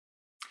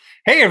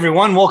Hey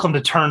everyone, welcome to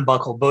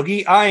Turnbuckle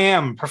Boogie. I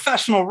am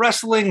professional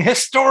wrestling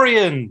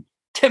historian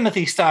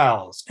Timothy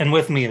Styles, and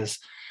with me is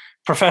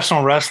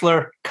professional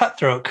wrestler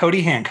Cutthroat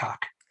Cody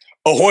Hancock.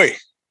 Ahoy.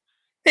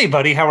 Hey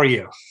buddy, how are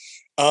you?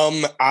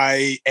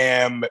 I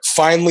am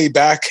finally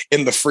back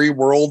in the free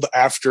world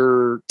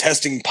after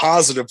testing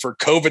positive for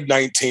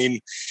COVID-19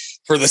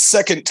 for the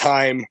second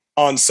time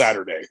on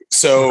Saturday.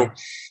 So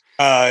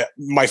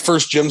my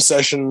first gym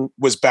session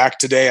was back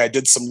today. I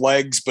did some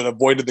legs, but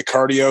avoided the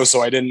cardio,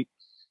 so I didn't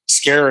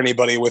scare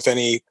anybody with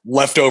any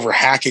leftover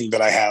hacking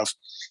that I have.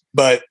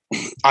 But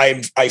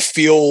I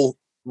feel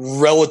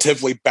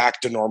relatively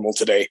back to normal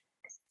today,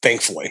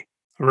 thankfully.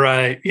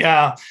 Right.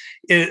 Yeah.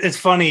 It's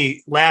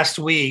funny. Last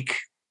week,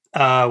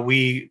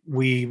 we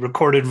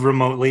recorded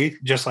remotely,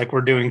 just like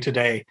we're doing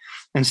today,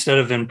 instead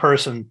of in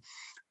person.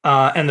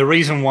 And the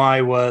reason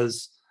why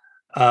was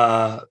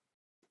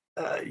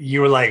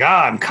you were like,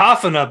 I'm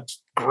coughing up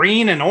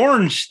green and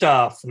orange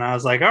stuff. And I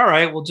was like, all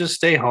right, we'll just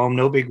stay home.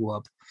 No big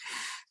whoop.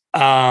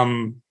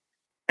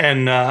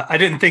 And I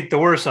didn't think the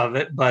worst of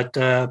it, but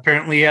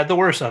apparently you had the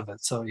worst of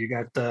it. So you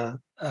got the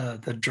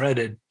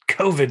dreaded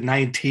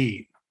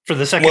COVID-19 for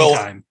the second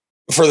time.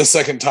 For the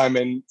second time,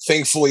 and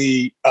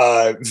thankfully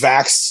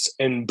vaxxed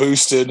and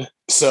boosted.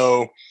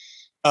 So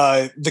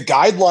the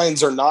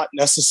guidelines are not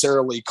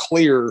necessarily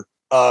clear,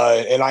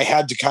 and I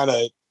had to kind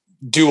of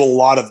do a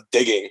lot of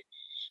digging.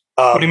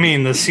 What do you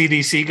mean, the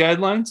CDC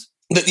guidelines?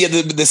 The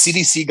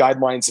CDC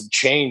guidelines have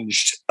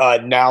changed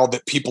now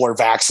that people are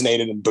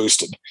vaccinated and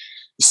boosted.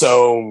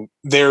 So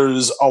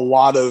there's a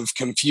lot of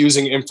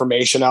confusing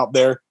information out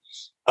there.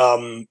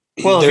 Well,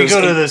 if you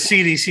go to the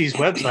CDC's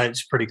website,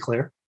 it's pretty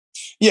clear.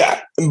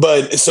 Yeah,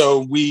 but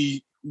so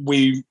we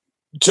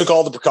took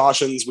all the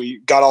precautions. We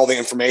got all the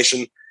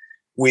information.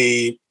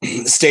 We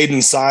stayed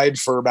inside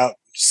for about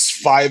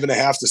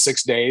 5.5 to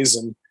 6 days.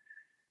 And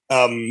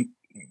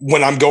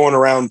when I'm going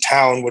around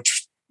town,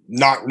 which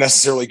not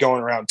necessarily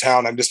going around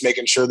town, I'm just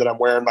making sure that I'm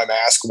wearing my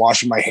mask,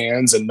 washing my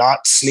hands, and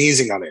not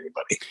sneezing on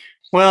anybody.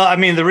 Well, I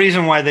mean, the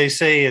reason why they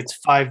say it's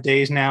 5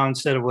 days now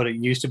instead of what it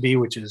used to be,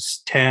 which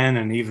is 10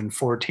 and even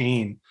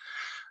 14,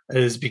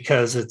 is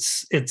because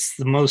it's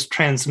the most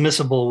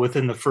transmissible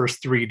within the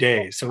first 3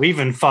 days. So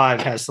even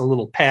 5 has a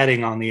little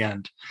padding on the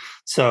end.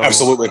 So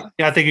absolutely,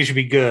 yeah, I think you should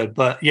be good.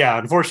 But yeah,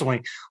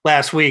 unfortunately,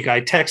 last week I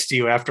texted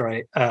you after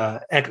I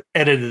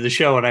edited the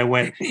show, and I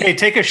went, "Hey,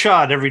 take a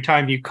shot every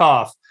time you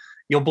cough.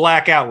 You'll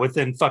black out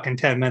within fucking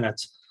 10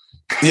 minutes."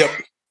 Yep.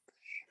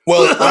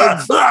 Well,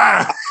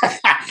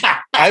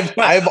 I've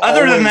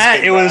other than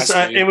that, it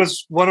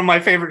was one of my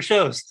favorite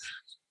shows.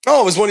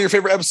 Oh, it was one of your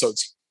favorite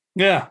episodes.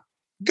 Yeah.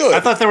 Good.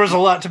 I thought there was a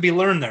lot to be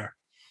learned there.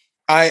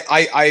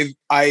 I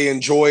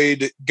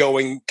enjoyed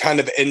going kind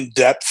of in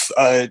depth.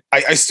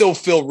 I still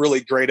feel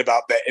really great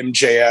about the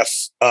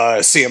MJF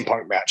CM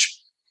Punk match,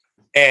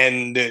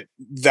 and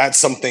that's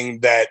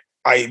something that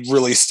I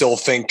really still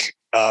think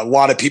a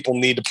lot of people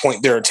need to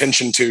point their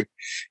attention to.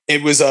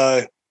 It was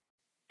a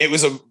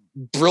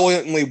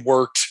brilliantly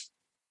worked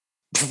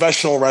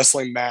professional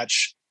wrestling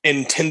match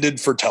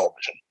intended for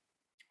television.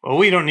 Well,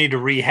 we don't need to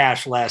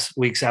rehash last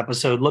week's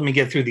episode. Let me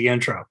get through the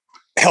intro.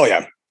 Hell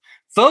yeah.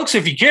 Folks,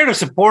 if you care to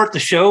support the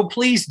show,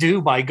 please do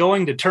by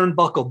going to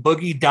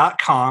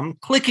turnbuckleboogie.com,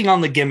 clicking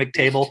on the gimmick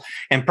table,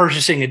 and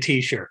purchasing a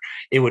t-shirt.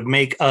 It would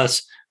make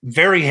us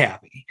very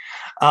happy.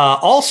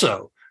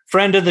 Also,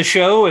 friend of the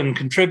show and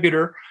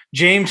contributor,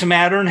 James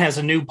Mattern, has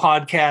a new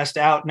podcast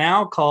out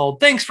now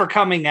called Thanks for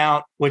Coming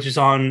Out, which is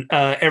on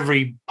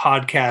every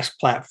podcast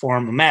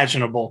platform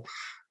imaginable,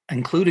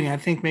 including, I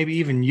think, maybe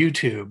even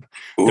YouTube.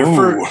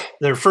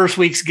 Their first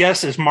week's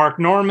guest is Mark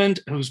Normand,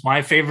 who's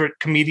my favorite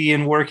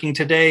comedian working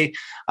today.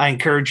 I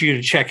encourage you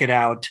to check it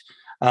out.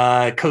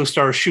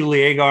 Co-star Shuli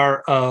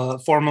Agar,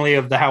 formerly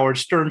of The Howard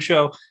Stern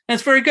Show. And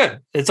it's very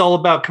good. It's all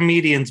about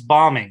comedians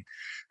bombing.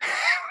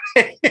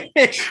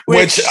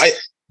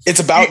 It's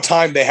about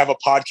time they have a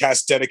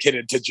podcast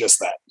dedicated to just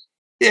that.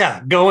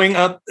 Yeah, going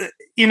up.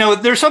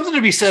 There's something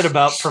to be said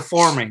about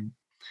performing.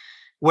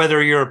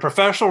 Whether you're a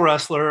professional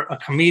wrestler, a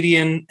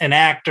comedian, an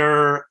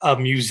actor, a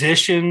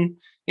musician,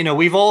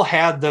 we've all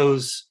had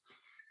those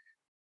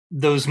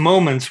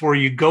moments where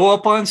you go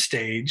up on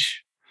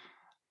stage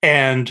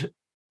and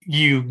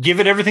you give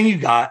it everything you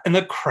got, and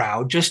the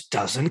crowd just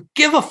doesn't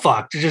give a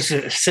fuck. They're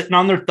just sitting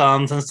on their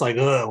thumbs, and it's like,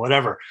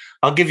 whatever.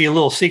 I'll give you a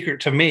little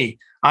secret to me.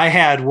 I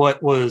had what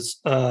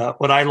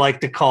I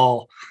like to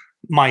call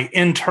my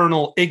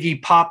internal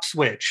Iggy Pop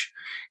switch.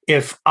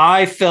 If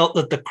I felt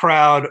that the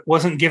crowd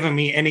wasn't giving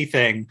me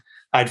anything,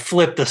 I'd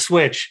flip the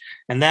switch,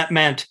 and that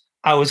meant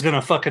I was going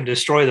to fucking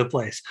destroy the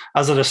place. I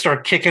was going to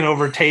start kicking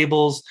over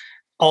tables,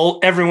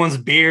 everyone's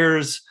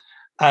beers.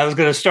 I was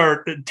going to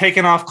start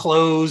taking off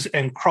clothes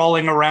and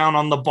crawling around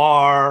on the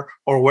bar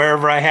or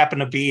wherever I happen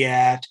to be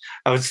at.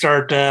 I would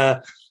start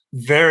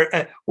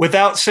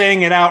without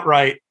saying it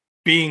outright,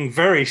 being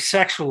very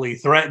sexually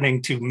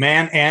threatening to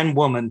man and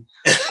woman,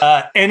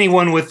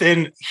 anyone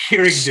within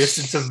hearing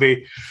distance of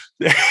me.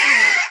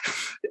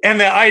 And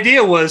the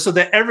idea was so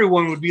that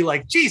everyone would be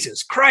like,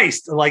 Jesus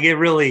Christ. Like it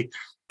really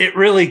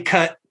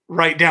cut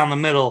right down the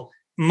middle.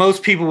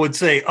 Most people would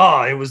say,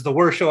 "Oh, it was the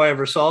worst show I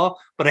ever saw,"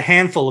 but a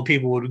handful of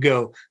people would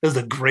go, "This is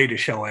the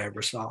greatest show I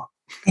ever saw."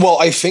 Well,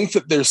 I think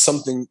that there's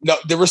something. No,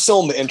 they were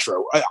still in the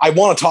intro. I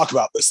want to talk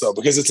about this though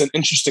because it's an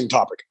interesting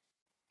topic.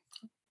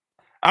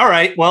 All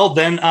right, well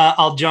then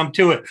I'll jump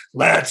to it.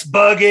 Let's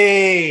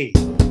buggy.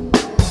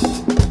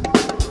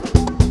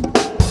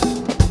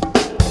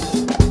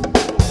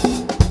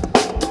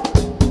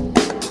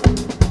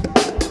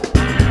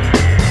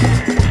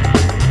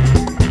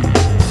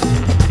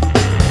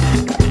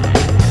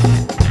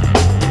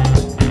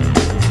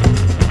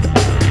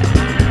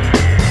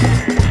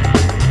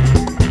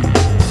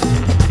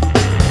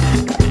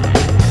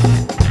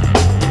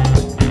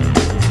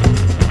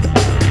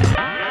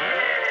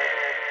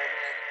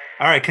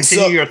 All right,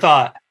 continue your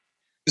thought.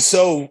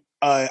 So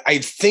I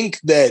think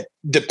that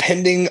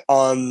depending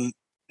on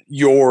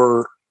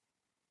your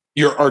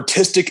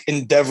artistic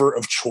endeavor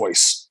of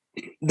choice,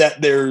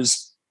 that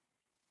there's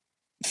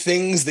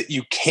things that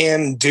you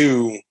can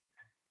do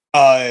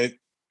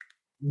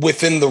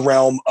within the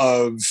realm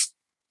of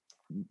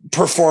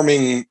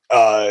performing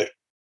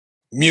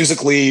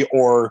musically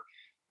or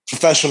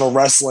professional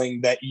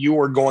wrestling that you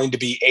are going to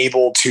be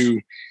able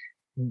to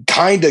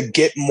kind of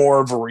get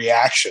more of a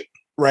reaction.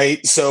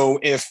 Right. So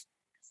if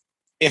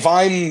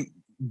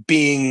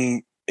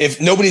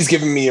nobody's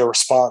giving me a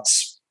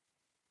response,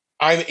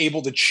 I'm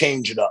able to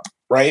change it up.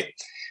 Right.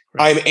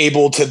 I'm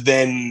able to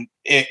then,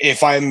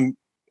 if I'm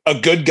a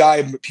good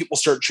guy, but people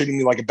start treating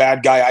me like a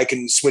bad guy, I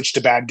can switch to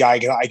bad guy.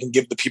 I can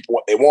give the people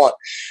what they want.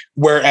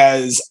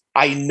 Whereas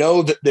I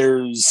know that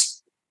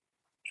there's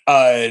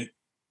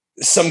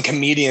some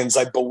comedians,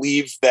 I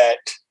believe that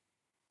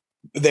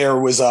there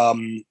was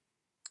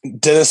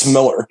Dennis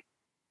Miller.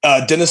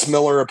 Dennis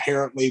Miller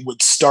apparently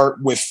would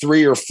start with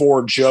 3 or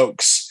 4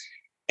 jokes,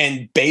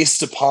 and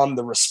based upon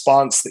the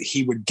response that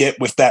he would get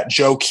with that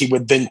joke, he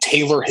would then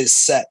tailor his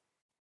set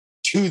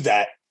to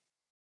that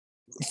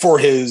for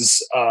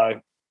his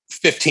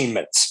 15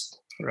 minutes.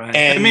 Right.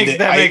 And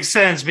that makes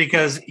sense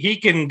because he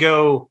can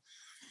go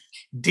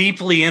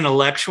deeply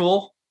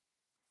intellectual.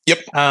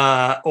 Yep.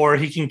 Or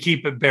he can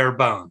keep it bare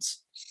bones.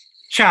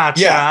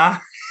 Cha-cha. Yeah.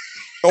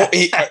 Oh,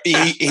 he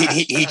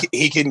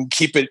can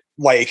keep it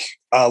like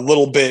a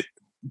little bit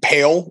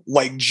pale,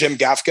 like Jim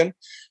Gaffigan,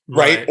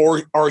 right?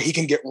 Or he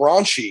can get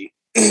raunchy.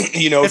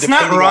 It's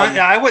not raunchy.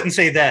 I wouldn't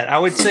say that. I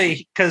would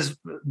say because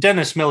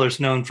Dennis Miller's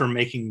known for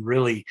making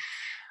really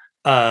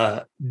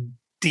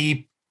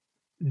deep,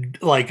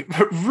 like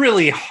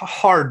really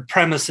hard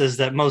premises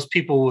that most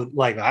people would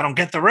like. I don't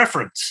get the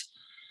reference.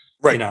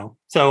 Right.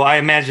 So I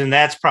imagine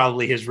that's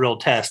probably his real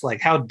test.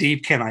 Like, how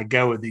deep can I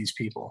go with these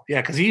people? Yeah.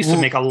 Cause he used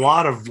to make a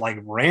lot of like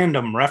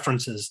random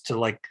references to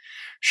like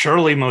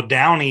Shirley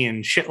Muldowney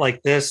and shit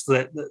like this,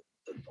 that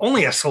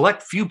only a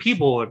select few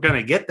people are going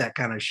to get that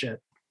kind of shit.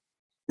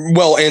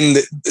 Well, and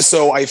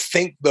so I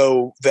think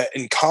though that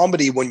in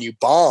comedy, when you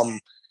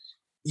bomb,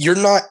 you're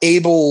not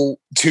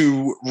able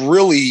to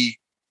really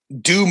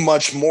do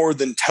much more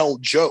than tell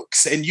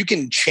jokes, and you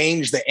can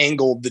change the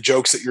angle of the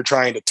jokes that you're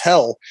trying to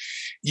tell.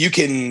 You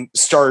can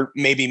start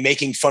maybe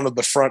making fun of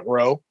the front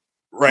row,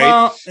 right?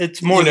 Well,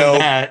 it's more than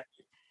that.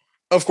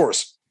 Of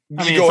course.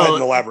 Go ahead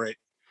and elaborate.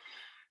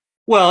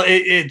 Well,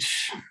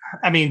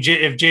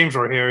 if James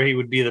were here, he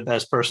would be the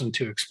best person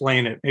to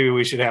explain it. Maybe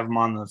we should have him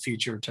on in the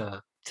future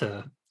to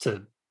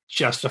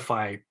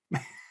justify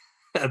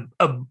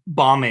a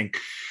bombing.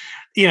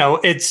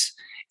 It's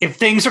if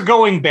things are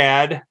going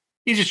bad,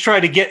 you just try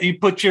to you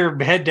put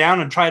your head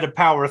down and try to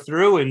power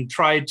through and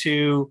try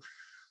to,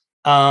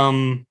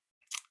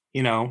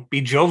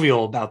 be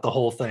jovial about the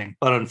whole thing.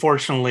 But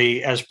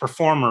unfortunately, as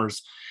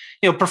performers,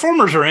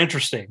 performers are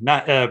interesting.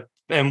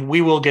 And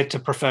we will get to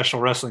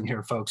professional wrestling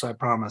here, folks. I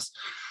promise.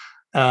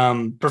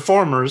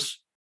 Performers,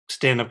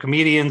 stand-up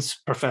comedians,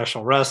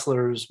 professional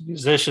wrestlers,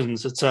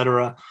 musicians,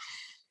 etc.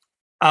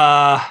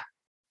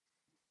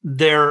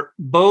 They're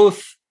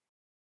both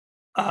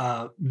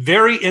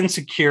very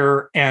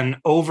insecure and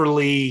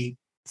overly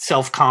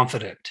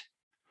self-confident,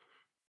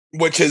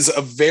 which is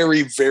a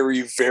very,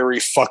 very,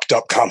 very fucked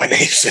up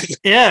combination.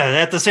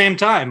 Yeah, at the same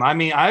time. I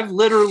mean, I've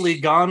literally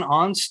gone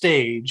on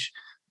stage,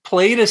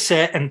 played a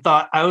set, and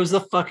thought I was the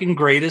fucking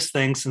greatest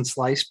thing since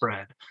sliced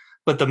bread.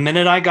 But the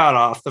minute I got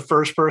off, the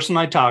first person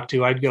I talked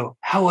to, I'd go,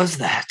 "How was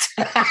that?"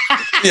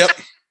 Yep.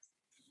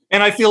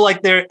 And I feel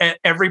like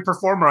every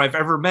performer I've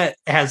ever met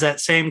has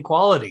that same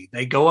quality.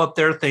 They go up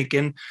there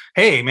thinking,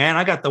 "Hey, man,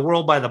 I got the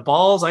world by the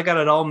balls. I got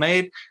it all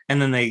made."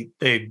 And then they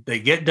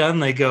get done.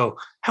 They go,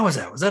 "How was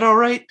that? Was that all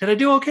right? Did I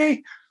do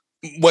okay?"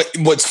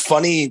 What's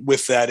funny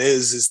with that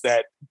is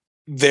that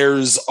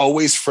there's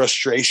always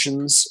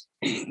frustrations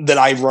that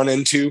I run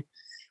into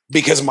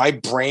because my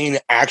brain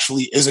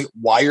actually isn't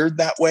wired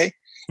that way.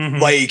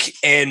 Mm-hmm.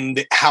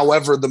 And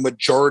however, the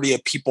majority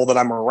of people that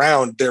I'm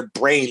around, their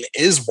brain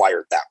is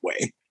wired that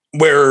way.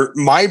 Where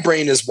my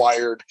brain is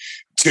wired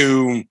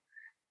to,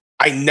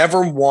 I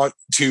never want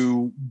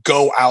to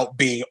go out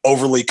being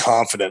overly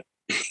confident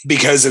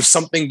because if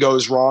something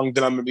goes wrong,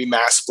 then I'm going to be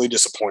massively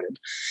disappointed.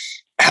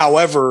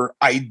 However,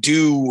 I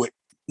do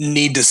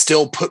need to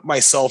still put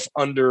myself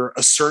under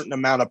a certain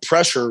amount of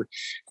pressure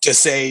to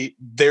say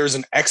there's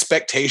an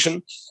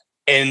expectation,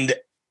 and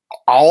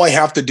all I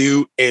have to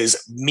do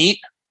is meet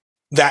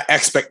that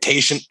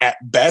expectation at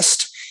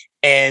best.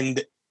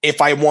 And if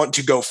I want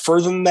to go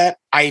further than that,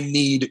 I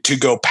need to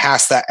go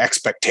past that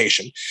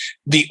expectation.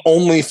 The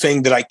only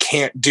thing that I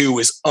can't do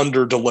is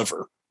under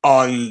deliver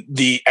on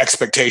the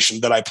expectation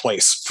that I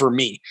place for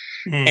me.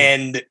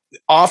 And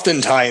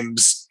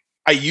oftentimes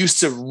I used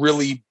to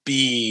really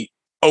be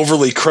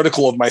overly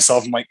critical of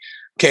myself. I'm like,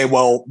 okay,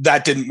 well,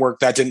 that didn't work.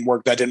 That didn't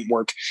work. That didn't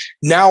work.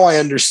 Now I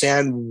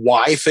understand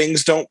why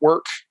things don't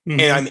work,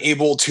 and I'm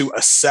able to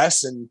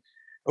assess and,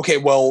 okay,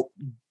 well,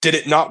 did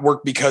it not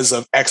work because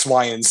of X,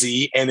 Y, and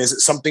Z? And is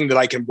it something that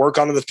I can work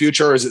on in the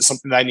future? Or is it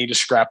something that I need to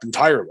scrap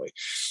entirely?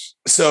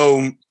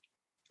 So,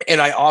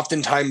 and I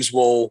oftentimes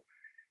will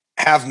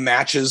have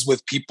matches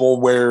with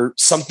people where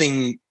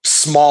something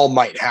small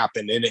might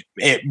happen and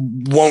it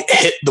won't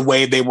hit the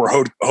way they were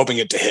hoping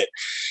it to hit.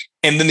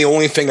 And then the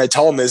only thing I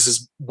tell them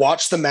is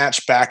watch the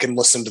match back and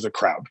listen to the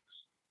crowd,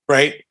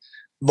 right?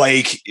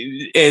 Like,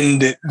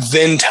 and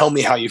then tell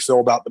me how you feel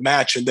about the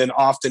match. And then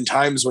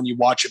oftentimes when you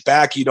watch it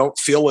back, you don't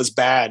feel as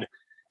bad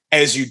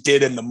as you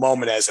did in the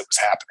moment as it was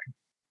happening.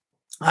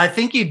 I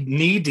think you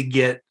need to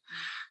get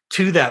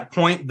to that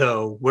point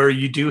though, where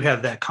you do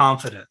have that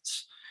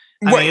confidence.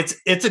 I mean,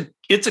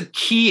 it's a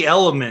key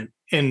element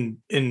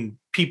in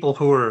people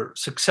who are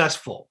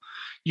successful.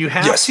 You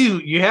have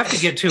to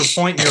get to a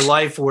point in your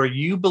life where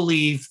you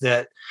believe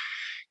that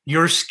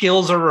your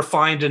skills are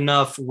refined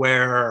enough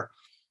where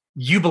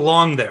you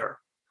belong there.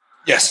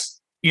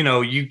 Yes. You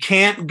know, you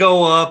can't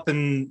go up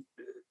and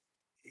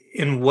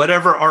in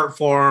whatever art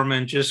form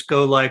and just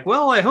go like,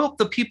 well, I hope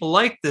the people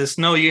like this.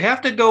 No, you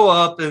have to go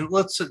up, and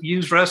let's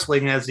use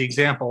wrestling as the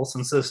example,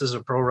 since this is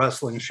a pro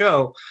wrestling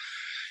show.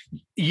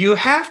 You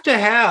have to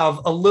have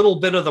a little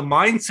bit of the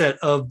mindset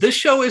of this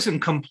show isn't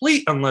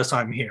complete unless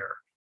I'm here.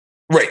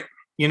 Right.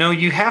 You know,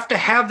 you have to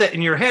have that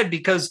in your head,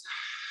 because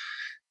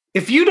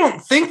if you don't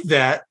think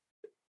that,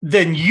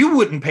 then you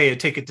wouldn't pay a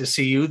ticket to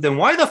see you. Then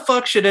why the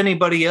fuck should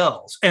anybody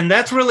else? And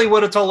that's really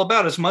what it's all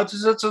about. As much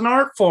as it's an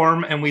art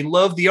form and we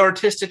love the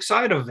artistic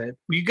side of it,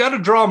 you got to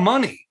draw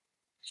money.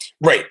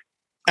 Right.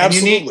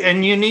 Absolutely.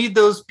 And you need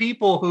those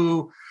people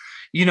who,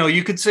 you know,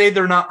 you could say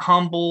they're not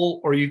humble,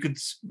 or you could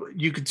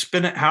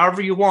spin it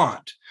however you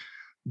want.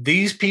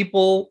 These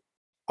people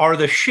are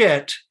the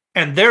shit,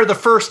 and they're the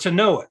first to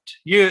know it.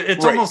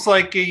 It's right. Almost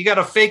like you got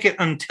to fake it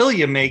until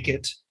you make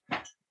it.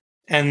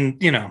 And,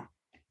 you know.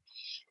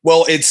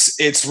 Well,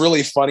 it's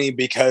really funny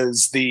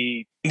because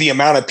the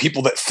amount of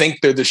people that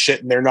think they're the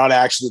shit and they're not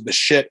actually the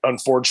shit,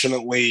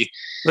 unfortunately.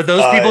 But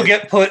those people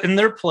get put in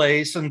their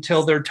place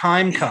until their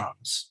time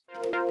comes.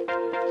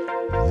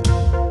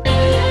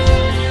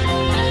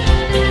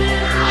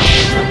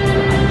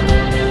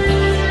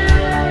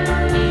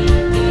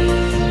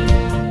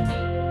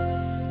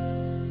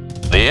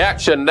 The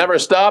action never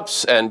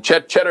stops, and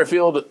Chet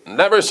Cheddarfield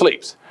never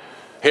sleeps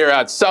here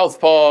at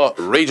Southpaw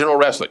Regional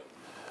Wrestling.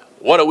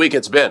 What a week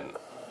it's been.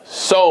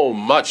 So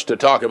much to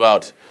talk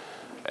about,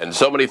 and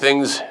so many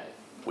things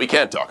we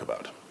can't talk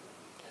about.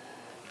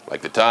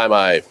 Like the time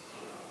I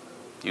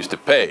used to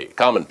pay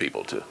common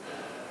people to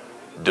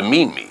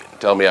demean me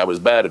and tell me I was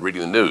bad at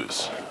reading the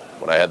news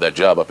when I had that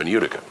job up in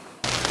Utica.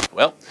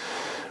 Well,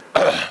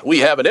 we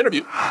have an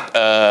interview,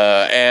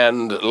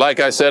 and like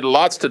I said,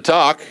 lots to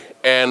talk,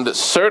 and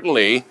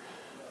certainly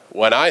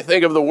when I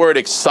think of the word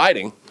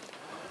exciting,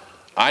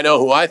 I know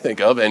who I think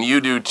of, and you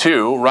do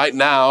too. Right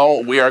now,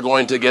 we are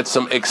going to get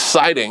some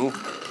exciting,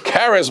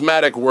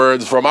 charismatic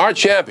words from our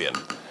champion,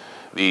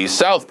 the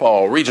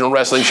Southpaw Regional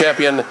Wrestling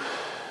Champion,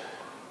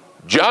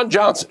 John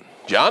Johnson.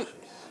 John?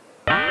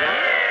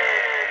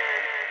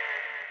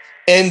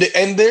 And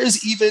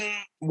there's even,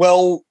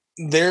 well,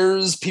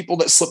 there's people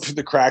that slip through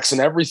the cracks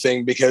and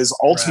everything, because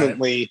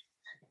ultimately,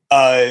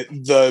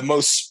 the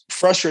most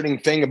frustrating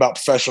thing about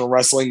professional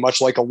wrestling,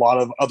 much like a lot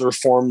of other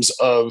forms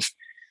of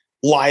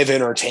live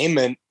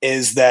entertainment,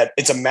 is that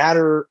it's a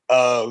matter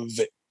of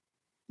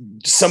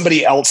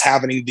somebody else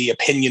having the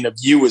opinion of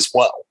you as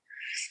well.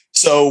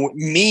 So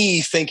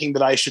me thinking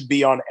that I should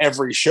be on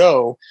every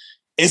show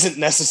isn't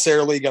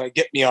necessarily going to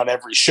get me on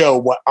every show.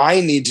 What I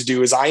need to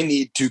do is I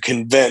need to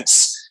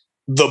convince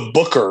the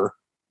booker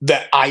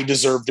that I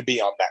deserve to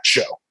be on that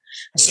show.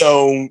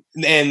 So,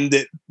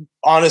 and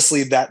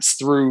honestly, that's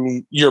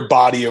through your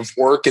body of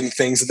work and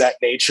things of that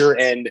nature.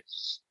 And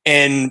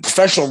in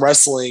professional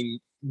wrestling,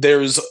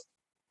 there's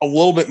a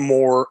little bit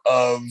more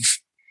of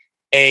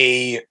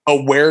a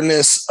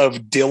awareness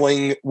of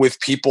dealing with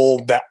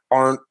people that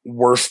aren't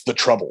worth the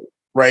trouble,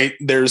 right?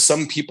 There's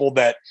some people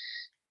that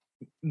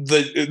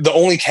the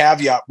only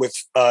caveat with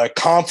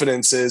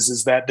confidence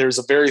is that there's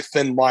a very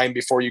thin line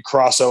before you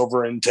cross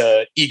over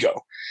into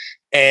ego.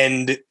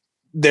 And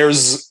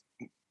there's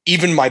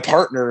even my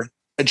partner,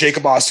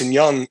 Jacob Austin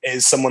Young,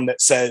 is someone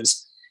that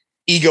says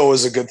ego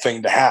is a good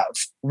thing to have.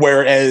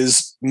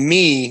 Whereas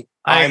me,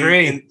 I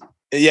agree.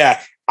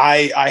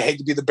 I hate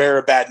to be the bearer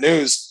of bad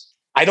news.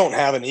 I don't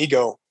have an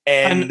ego,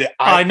 and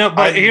I know,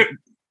 but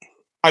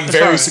I'm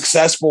very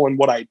successful in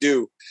what I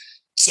do.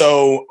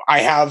 So I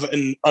have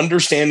an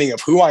understanding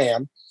of who I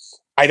am.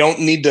 I don't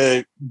need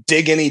to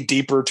dig any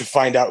deeper to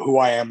find out who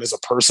I am as a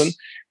person.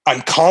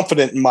 I'm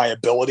confident in my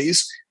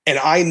abilities, and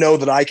I know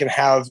that I can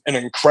have an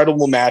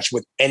incredible match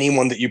with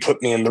anyone that you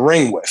put me in the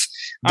ring with.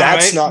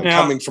 That's not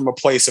coming from a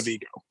place of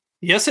ego.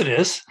 Yes, it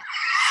is.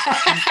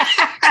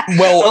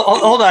 Well,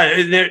 hold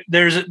on.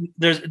 There's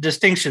a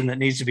distinction that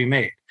needs to be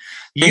made.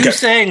 You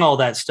saying all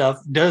that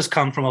stuff does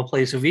come from a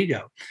place of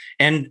ego.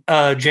 And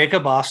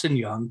Jacob Austin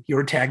Young,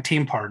 your tag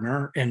team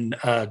partner in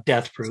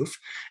Death Proof,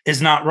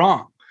 is not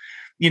wrong.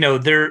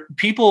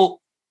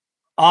 People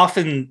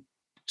often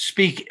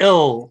speak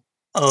ill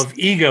of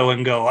ego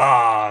and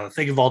go,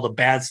 think of all the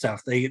bad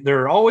stuff.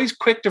 They're always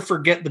quick to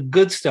forget the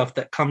good stuff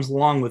that comes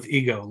along with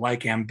ego,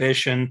 like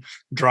ambition,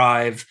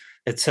 drive,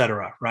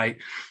 etc. Right?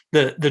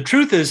 The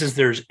truth is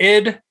there's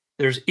id,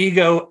 there's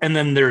ego, and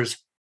then there's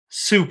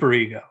super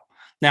ego.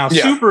 Now,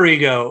 super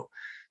ego,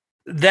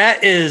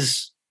 that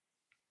is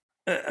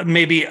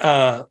maybe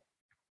a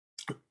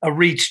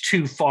reach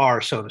too far,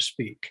 so to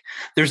speak.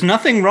 There's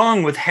nothing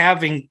wrong with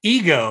having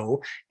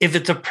ego if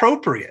it's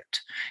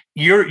appropriate.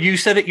 You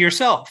said it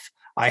yourself.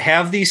 I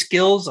have these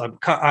skills.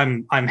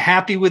 I'm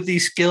happy with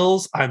these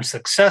skills. I'm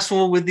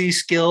successful with these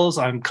skills.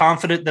 I'm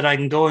confident that I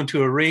can go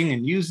into a ring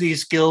and use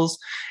these skills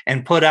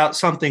and put out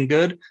something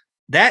good.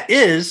 That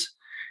is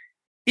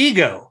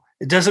ego.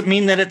 It doesn't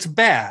mean that it's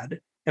bad.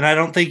 And I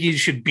don't think you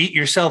should beat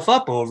yourself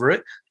up over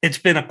it. It's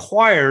been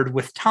acquired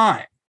with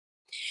time.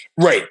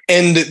 Right.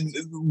 And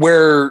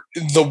where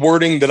the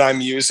wording that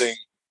I'm using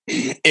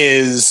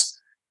is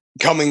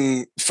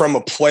coming from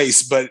a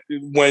place, but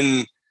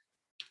when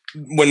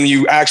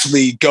you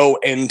actually go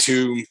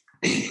into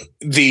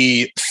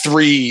the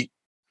three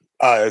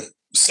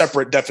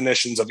separate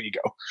definitions of ego,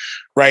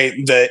 right?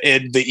 The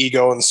id, the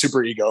ego, and the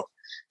super ego,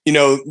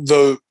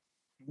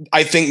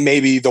 I think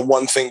maybe the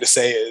one thing to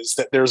say is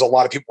that there's a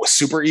lot of people with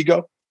super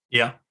ego.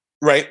 Yeah.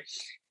 Right.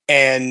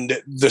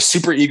 And the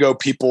super ego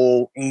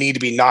people need to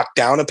be knocked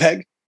down a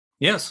peg.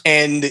 Yes.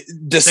 And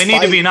they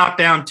need to be knocked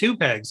down 2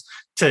 pegs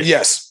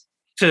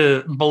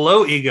to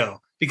below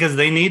ego, because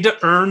they need to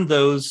earn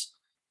those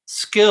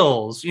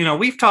skills.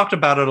 We've talked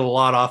about it a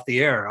lot off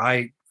the air.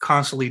 I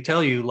constantly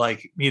tell you,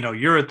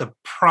 you're at the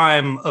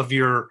prime of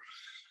your,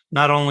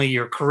 not only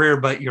your career,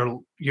 but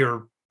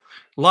your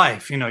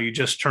life. You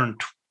just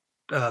turned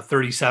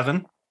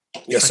 37.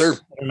 Yes, sir.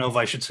 I don't know if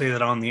I should say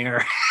that on the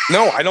air.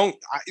 No, I don't.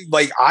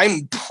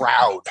 I'm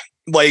proud.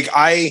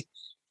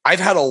 I've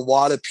had a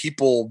lot of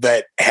people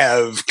that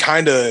have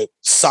kind of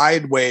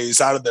sideways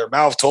out of their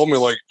mouth told me,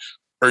 like,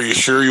 are you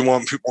sure you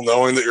want people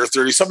knowing that you're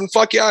 37?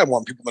 Fuck yeah, I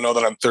want people to know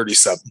that I'm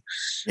 37.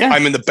 Yeah.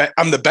 I'm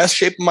the best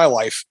shape of my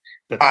life.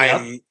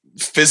 I'm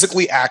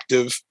physically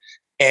active,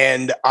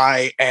 and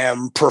I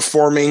am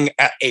performing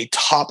at a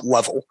top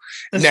level.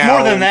 It's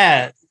more than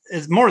that.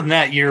 It's more than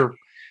that.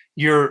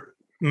 You're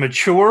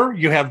mature.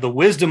 You have the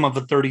wisdom of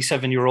a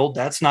 37-year-old.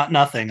 That's not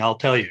nothing, I'll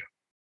tell you.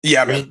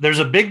 Yeah, man. There's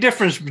a big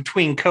difference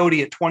between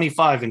Cody at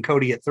 25 and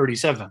Cody at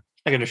 37.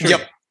 I can assure you.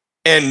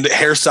 And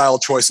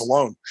hairstyle choice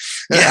alone.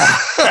 Yeah.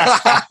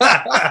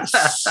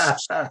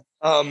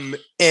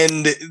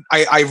 And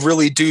I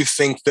really do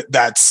think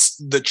that's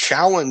the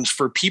challenge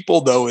for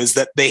people, though, is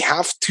that they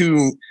have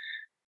to.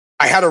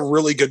 I had a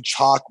really good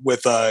talk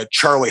with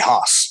Charlie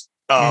Haas,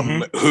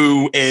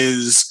 who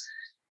is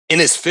in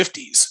his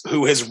 50s,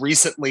 who has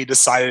recently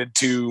decided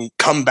to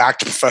come back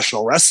to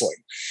professional wrestling.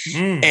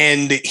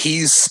 And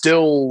he's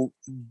still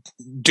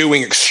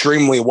doing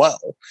extremely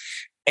well.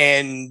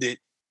 And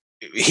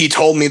he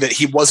told me that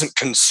he wasn't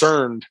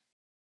concerned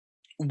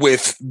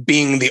with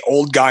being the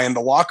old guy in the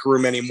locker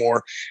room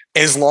anymore,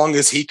 as long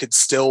as he could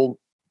still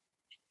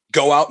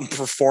go out and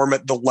perform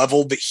at the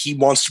level that he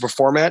wants to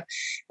perform at.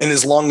 And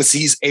as long as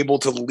he's able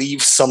to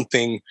leave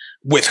something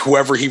with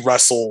whoever he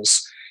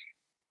wrestles,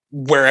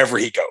 wherever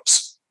he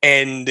goes.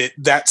 And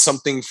that's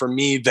something for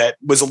me that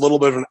was a little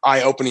bit of an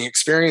eye-opening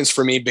experience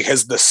for me,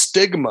 because the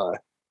stigma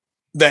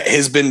that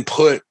has been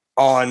put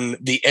on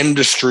the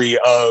industry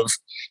of,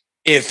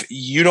 if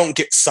you don't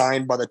get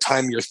signed by the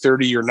time you're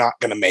 30, you're not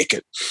going to make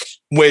it,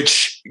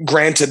 which,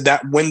 granted,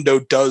 that window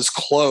does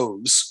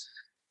close,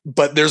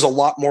 but there's a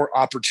lot more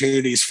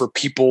opportunities for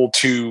people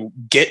to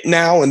get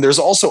now. And there's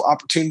also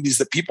opportunities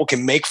that people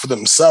can make for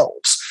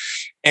themselves.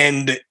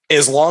 And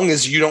as long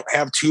as you don't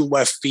have 2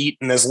 left feet,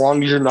 and as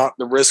long as you're not at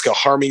the risk of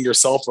harming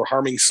yourself or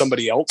harming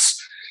somebody else,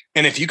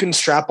 and if you can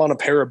strap on a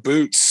pair of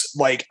boots,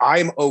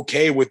 I'm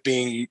okay with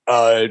being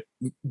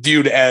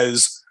viewed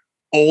as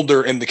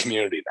older in the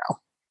community now.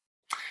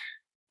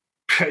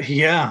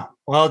 Yeah.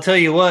 Well, I'll tell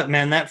you what,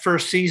 man, that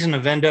first season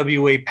of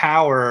NWA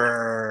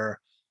Power,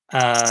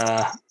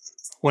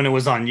 when it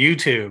was on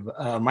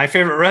YouTube, my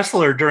favorite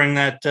wrestler during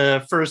that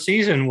first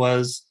season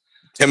was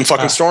Tim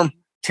fucking Storm.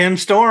 Tim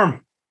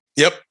Storm.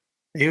 Yep.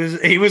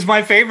 He was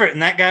my favorite,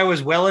 and that guy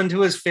was well into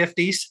his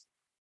 50s.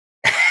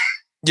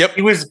 Yep.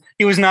 He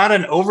was not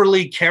an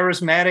overly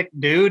charismatic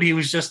dude. He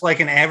was just like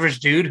an average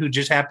dude who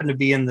just happened to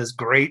be in this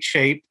great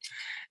shape.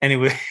 And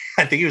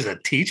I think he was a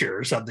teacher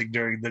or something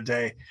during the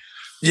day.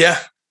 Yeah.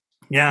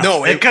 Yeah.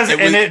 No,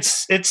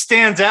 it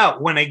stands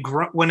out when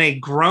a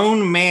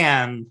grown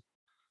man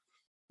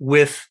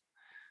with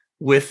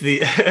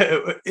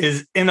the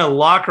is in a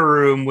locker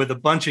room with a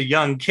bunch of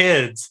young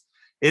kids.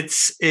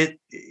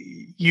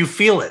 You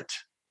feel it.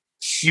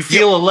 You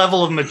feel a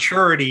level of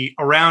maturity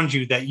around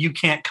you that you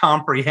can't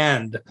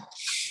comprehend.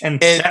 And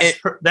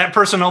that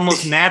person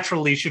almost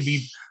naturally should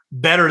be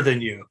better than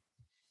you.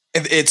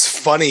 It's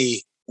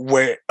funny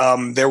where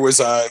there was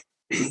a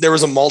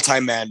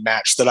multi-man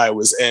match that I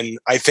was in,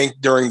 I think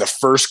during the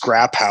first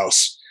Grap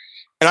House.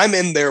 And I'm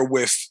in there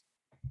with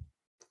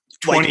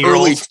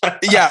 20-year-olds.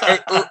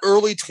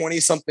 early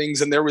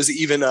 20-somethings. And there was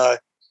even a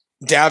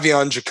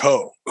Davion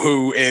Jaco,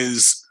 who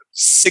is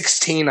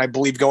 16, I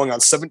believe, going on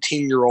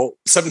 17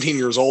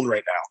 years old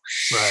right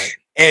now. Right.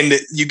 And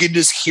you can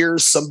just hear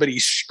somebody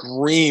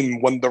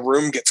scream when the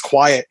room gets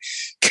quiet,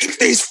 "Kick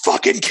these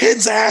fucking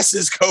kids'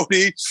 asses,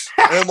 Cody."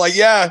 And I'm like,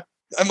 yeah.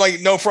 I'm like,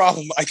 no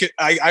problem.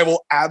 I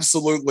will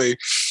absolutely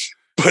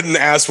put an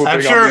ass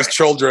whooping on these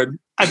children.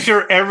 I'm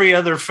sure every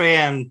other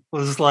fan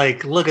was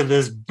like, look at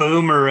this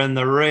boomer in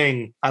the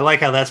ring. I like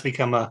how that's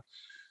become a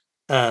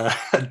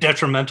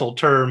detrimental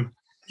term.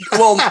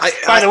 Well,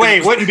 by the way,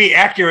 it wouldn't be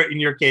accurate in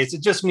your case.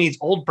 It just means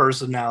old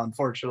person now,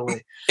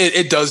 unfortunately.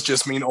 It does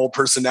just mean old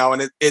person now.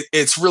 And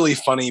it's really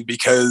funny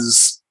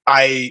because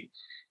the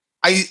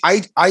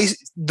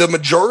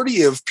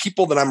majority of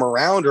people that I'm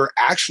around are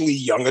actually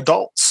young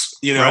adults,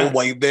 you know, right.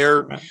 Like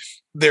they're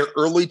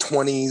early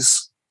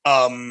 20s.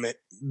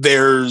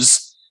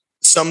 There's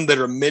some that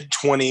are mid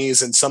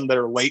 20s and some that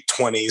are late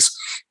 20s.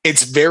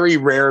 It's very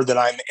rare that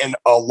I'm in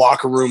a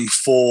locker room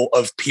full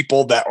of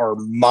people that are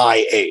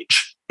my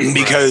age.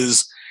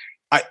 Because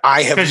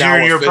I have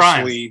now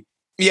officially,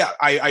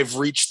 I've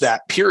reached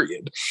that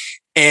period,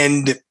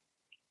 and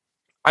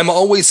I'm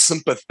always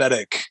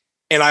sympathetic,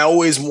 and I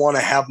always want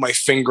to have my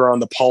finger on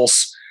the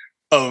pulse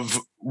of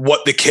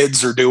what the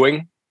kids are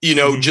doing, you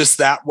know, just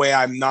that way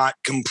I'm not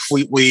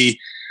completely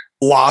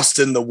lost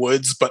in the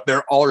woods. But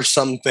there are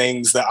some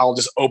things that I'll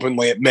just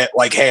openly admit,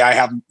 like, hey, I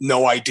have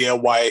no idea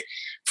why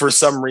for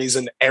some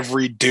reason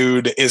every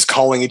dude is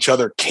calling each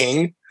other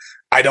king.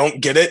 I don't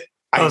get it.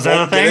 Oh, is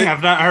that a thing?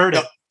 I've not heard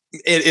it.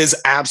 It is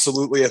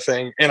absolutely a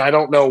thing, and I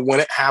don't know when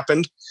it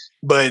happened,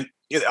 but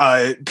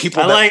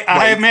people.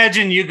 I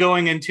imagine you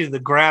going into the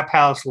Grap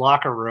House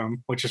locker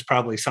room, which is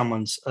probably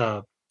someone's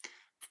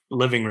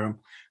living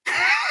room,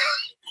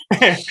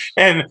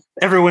 and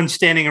everyone's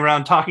standing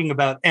around talking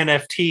about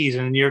NFTs,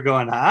 and you're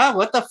going,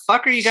 what the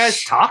fuck are you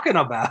guys talking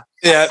about?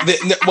 Yeah,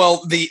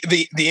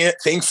 the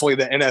thankfully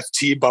the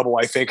NFT bubble,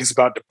 I think, is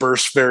about to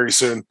burst very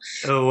soon.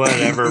 Oh,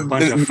 whatever,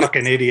 bunch of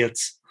fucking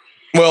idiots.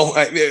 Well,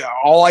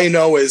 all I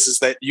know is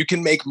that you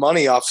can make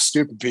money off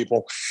stupid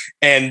people,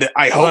 and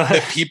I hope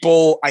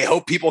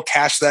people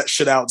cash that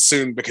shit out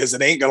soon, because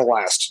it ain't gonna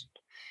last.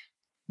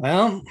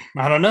 Well,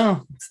 I don't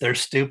know. They're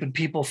stupid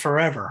people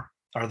forever,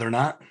 are there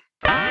not?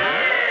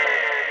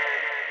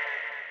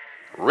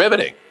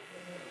 Riveting.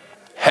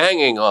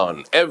 Hanging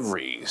on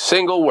every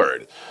single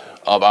word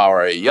of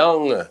our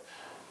young,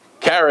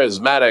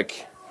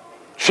 charismatic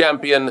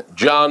champion,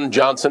 John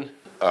Johnson.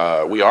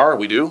 We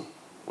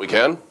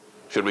can.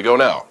 Should we go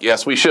now?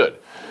 Yes, we should.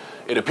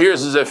 It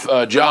appears as if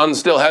John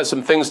still has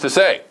some things to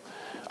say.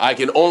 I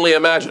can only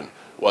imagine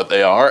what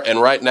they are. And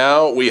right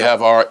now, we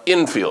have our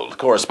infield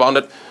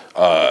correspondent,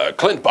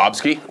 Clint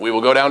Bobsky. We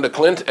will go down to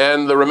Clint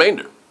and the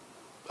remainder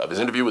of his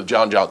interview with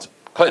John Johnson.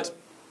 Clint.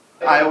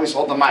 I always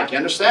hold the mic, you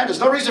understand?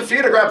 There's no reason for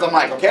you to grab the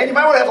mic, okay? You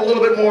might want to have a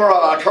little bit more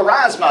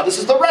charisma. This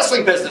is the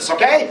wrestling business,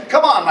 okay?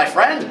 Come on, my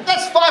friend.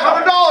 That's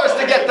 $500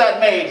 to get that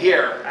made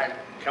here.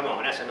 Come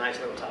on, that's a nice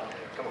little title there.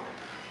 Come on.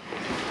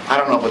 I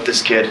don't know about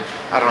this kid.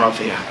 I don't know if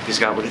he's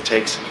got what it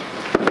takes.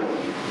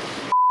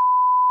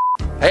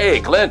 Hey,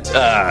 Clint,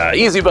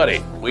 easy,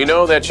 buddy. We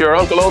know that your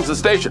uncle owns the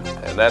station,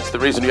 and that's the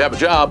reason you have a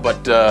job,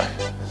 but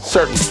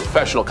certain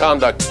professional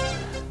conduct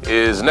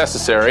is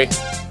necessary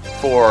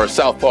for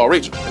Southpaw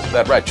Regional. Isn't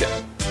that right,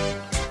 Chad?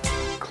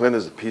 Clint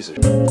is a piece of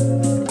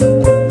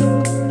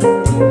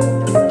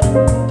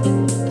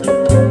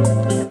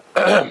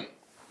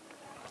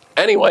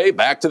Anyway,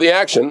 back to the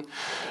action.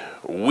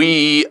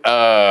 We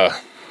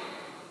have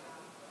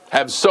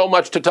so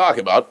much to talk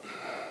about,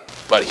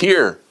 but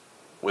here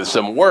with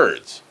some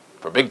words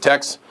for Big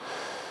Tex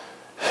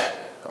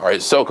are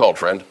his so-called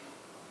friend,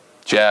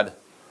 Chad.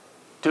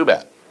 Too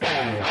bad.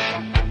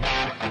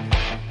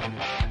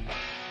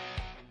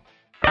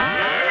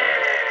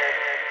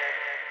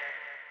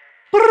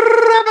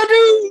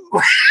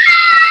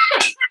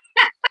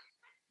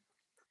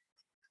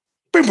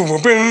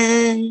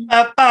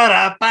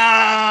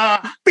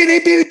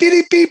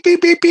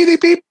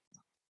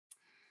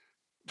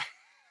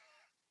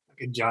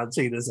 John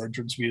Cena's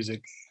entrance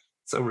music.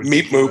 So Meep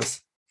ridiculous.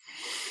 moop.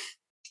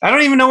 I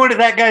don't even know what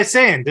that guy's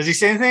saying. Does he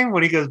say anything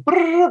when he goes?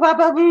 Who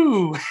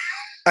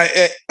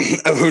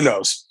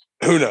knows?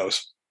 Who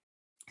knows?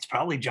 It's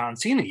probably John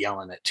Cena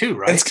yelling it too,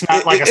 right? It's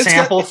not like a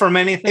sample from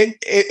anything.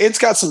 It's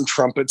got some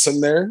trumpets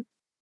in there.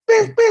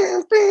 Or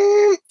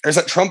is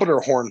that trumpet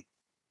or horn?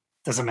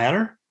 Doesn't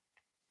matter.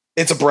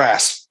 It's a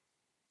brass.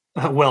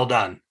 Well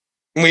done.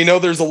 We know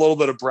there's a little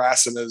bit of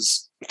brass in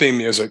his theme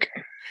music.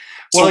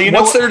 So Well,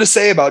 what's there to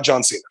say about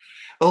John Cena?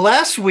 Well,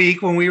 last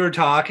week when we were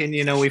talking,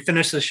 we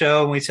finished the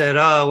show and we said,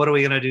 "Oh, what are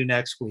we going to do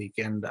next week?"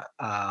 And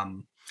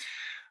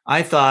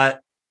I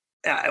thought,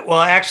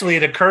 well, actually,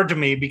 it occurred to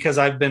me because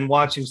I've been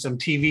watching some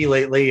TV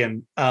lately,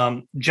 and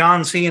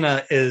John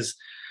Cena is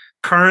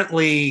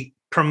currently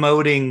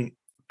promoting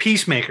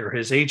Peacemaker,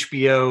 his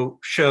HBO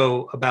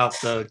show about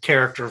the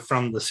character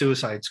from the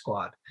Suicide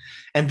Squad.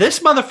 And this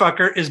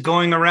motherfucker is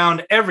going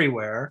around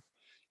everywhere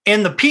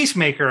in the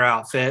Peacemaker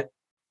outfit,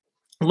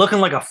 looking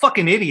like a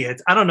fucking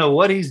idiot. I don't know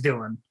what he's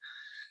doing.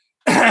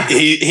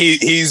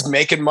 He's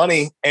making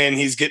money and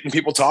he's getting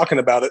people talking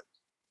about it.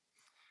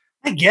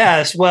 I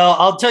guess. Well,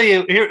 I'll tell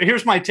you,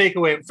 here's my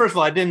takeaway. First of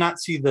all, I did not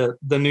see the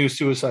new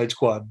Suicide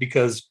Squad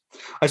because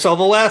I saw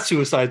the last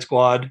Suicide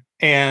Squad,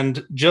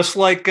 and just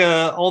like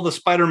all the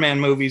Spider-Man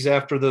movies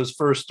after those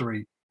first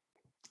three,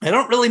 I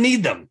don't really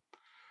need them.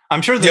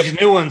 I'm sure these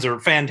new ones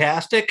are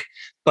fantastic,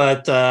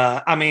 but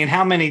I mean,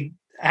 how many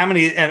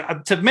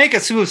to make a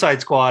Suicide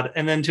Squad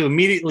and then to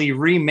immediately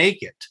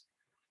remake it?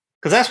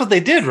 Because that's what they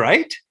did,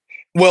 right?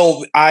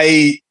 Well,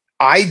 I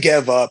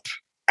gave up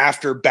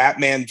after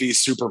Batman v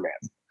Superman.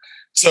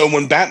 So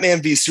when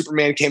Batman v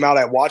Superman came out,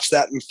 I watched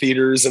that in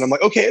theaters and I'm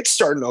like, okay, it's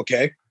starting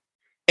okay.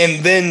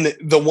 And then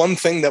the one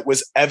thing that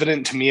was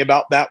evident to me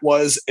about that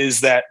is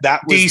that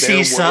was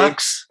DC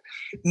sucks.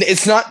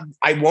 It's not,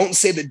 I won't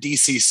say that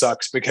DC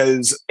sucks,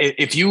 because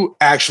if you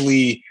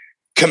actually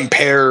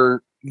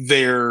compare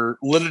their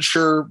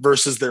literature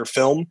versus their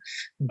film,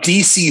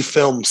 DC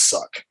films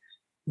suck.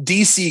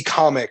 DC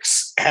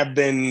comics have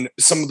been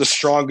some of the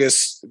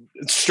strongest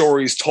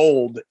stories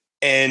told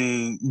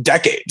in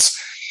decades.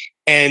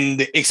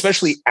 And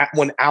especially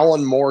when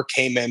Alan Moore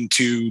came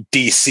into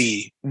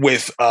DC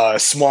with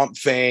Swamp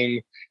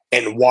Thing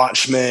and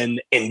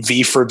Watchmen and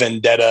V for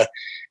Vendetta,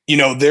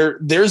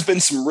 there's been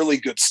some really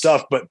good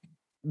stuff, but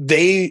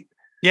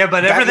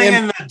everything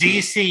in the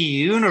DC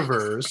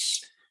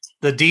universe,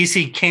 the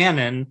DC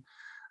canon,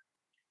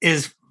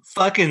 is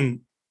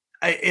fucking,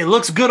 it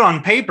looks good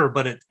on paper,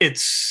 but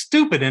it's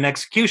stupid in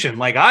execution.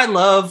 Like, I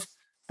love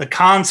the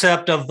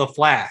concept of the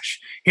Flash.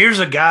 Here's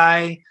a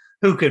guy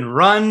who can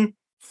run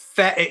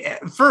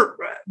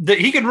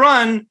he could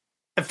run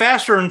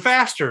faster and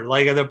faster.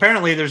 Like,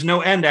 apparently there's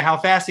no end to how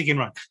fast he can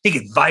run. He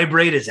can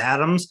vibrate his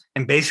atoms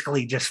and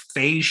basically just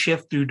phase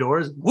shift through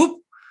doors. Whoop.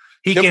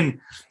 He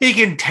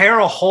can tear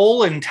a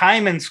hole in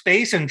time and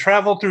space and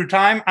travel through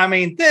time. I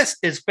mean, this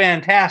is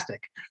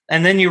fantastic.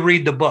 And then you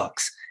read the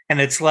books and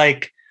it's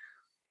like,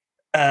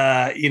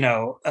 I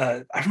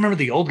remember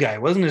the old guy.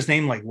 Wasn't his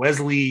name like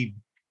Wesley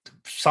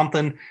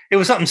something? It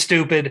was something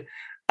stupid.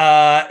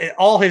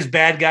 All his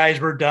bad guys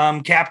were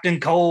dumb.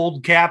 Captain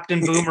Cold, Captain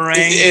Boomerang.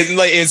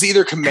 It's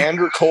either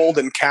Commander Cold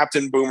and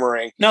Captain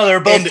Boomerang. No, they're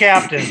both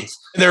captains.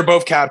 They're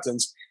both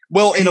captains.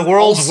 Well, in the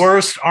world's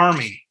worst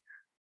army.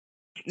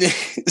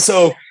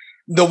 So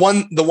the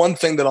one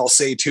thing that I'll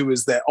say too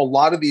is that a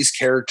lot of these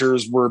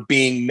characters were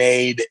being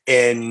made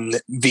in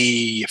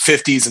the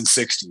 50s and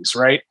 60s,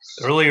 right?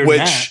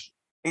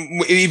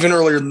 Even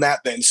earlier than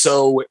that then.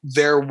 So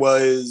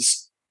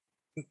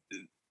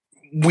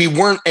we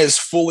weren't as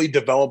fully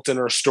developed in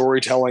our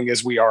storytelling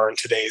as we are in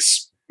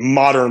today's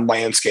modern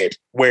landscape,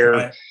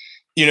 where,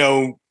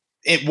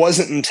 it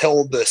wasn't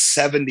until the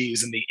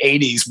 70s and the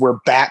 80s where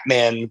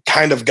Batman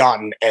kind of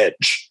got an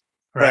edge.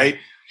 Right.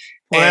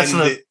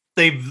 Well,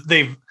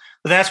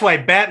 that's why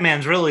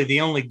Batman's really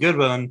the only good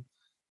one.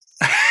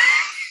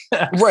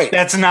 Right.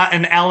 That's not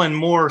an Alan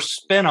Moore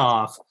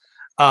spinoff.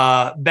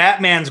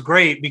 Batman's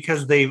great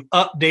because they've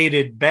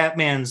updated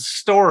Batman's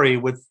story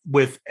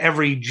with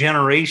every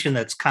generation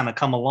that's kind of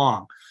come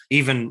along,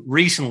 even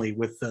recently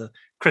with the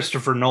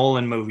Christopher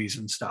Nolan movies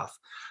and stuff.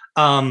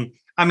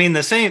 I mean,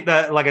 the same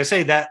that, like I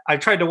say, that I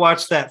tried to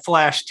watch that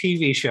Flash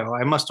TV show.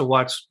 I must have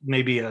watched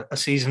maybe a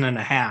season and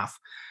a half.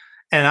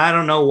 And I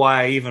don't know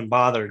why I even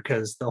bothered,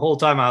 because the whole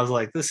time I was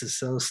like, this is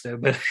so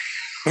stupid.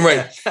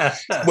 Right.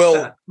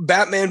 Well,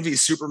 Batman v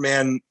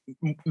Superman,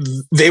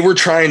 they were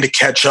trying to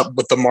catch up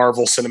with the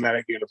Marvel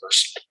Cinematic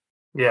Universe.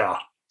 Yeah.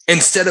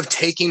 Instead of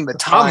taking the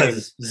time.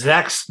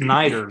 Zack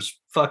Snyder's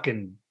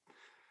fucking,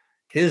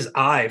 his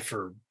eye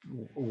for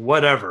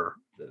whatever.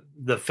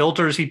 The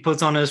filters he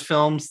puts on his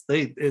films,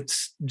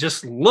 it's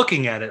just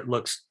looking at it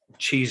looks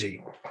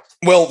cheesy.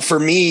 Well, for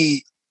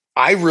me,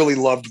 I really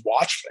loved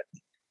Watchmen.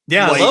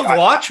 Yeah, I love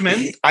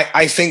Watchmen.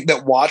 I think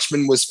that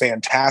Watchmen was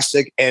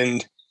fantastic.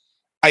 And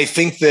I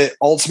think that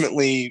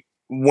ultimately,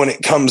 when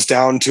it comes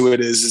down to it,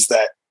 is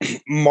that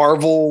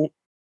Marvel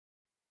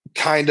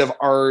kind of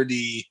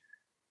already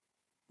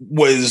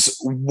was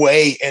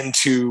way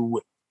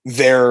into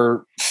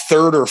their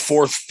third or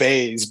fourth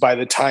phase by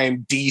the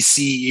time DC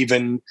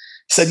even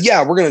said,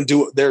 yeah, we're going to do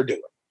what they're doing.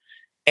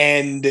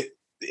 And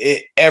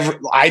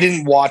I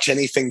didn't watch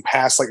anything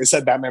past, like I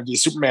said, Batman v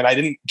Superman. I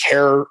didn't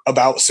care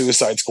about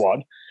Suicide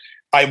Squad.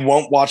 I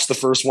won't watch the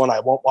first one.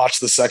 I won't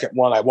watch the second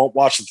one. I won't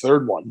watch the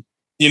third one.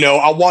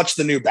 I'll watch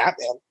the new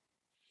Batman,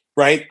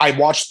 right? I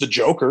watched the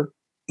Joker.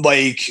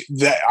 like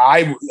that.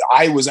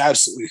 I was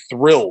absolutely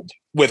thrilled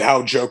with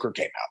how Joker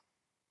came out.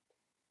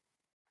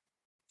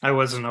 I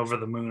wasn't over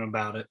the moon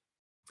about it.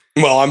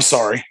 Well, I'm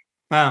sorry.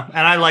 Well,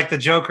 and I like the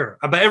Joker,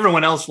 but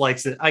everyone else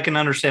likes it. I can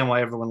understand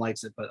why everyone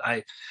likes it, but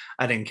I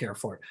didn't care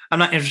for it. I'm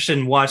not interested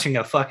in watching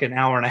a fucking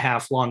hour and a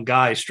half long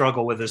guy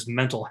struggle with his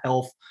mental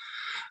health.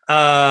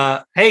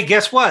 Hey,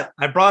 guess what?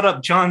 I brought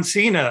up John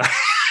Cena.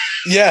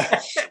 Yeah.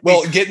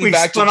 Well, getting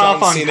back to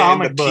John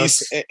Cena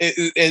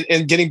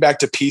and getting back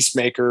to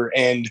Peacemaker,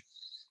 and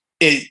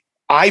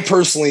I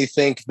personally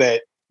think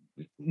that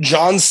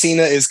John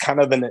Cena is kind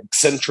of an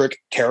eccentric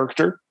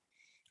character.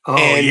 Oh,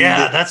 and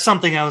yeah, that's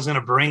something I was going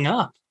to bring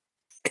up.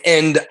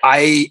 And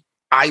I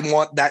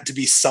want that to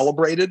be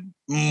celebrated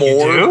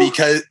more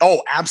because,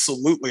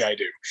 absolutely I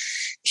do.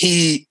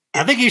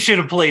 I think he should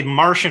have played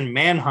Martian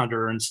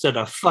Manhunter instead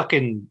of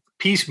fucking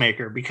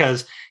Peacemaker,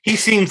 because he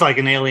seems like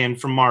an alien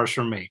from Mars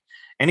for me.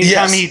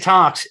 Anytime he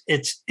talks,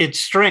 it's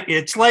strange.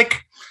 It's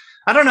like,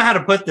 I don't know how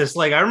to put this.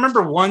 Like, I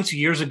remember once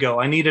years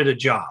ago, I needed a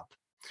job,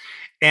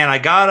 and I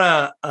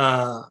got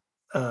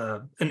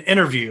an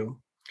interview,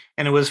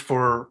 and it was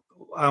for,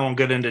 I won't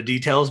get into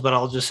details, but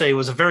I'll just say it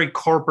was a very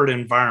corporate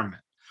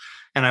environment.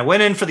 And I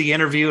went in for the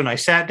interview, and I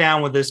sat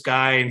down with this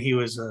guy, and he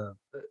was a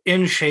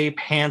in shape,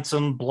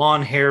 handsome,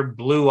 blonde haired,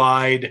 blue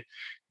eyed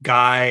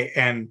guy.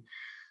 And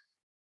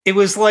it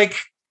was like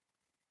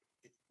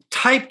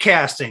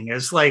typecasting.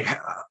 It's like,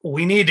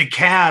 we need to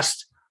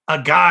cast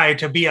a guy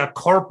to be a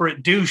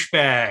corporate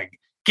douchebag.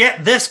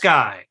 Get this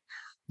guy.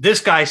 This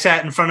guy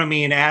sat in front of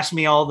me and asked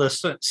me all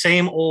the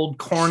same old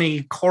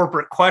corny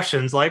corporate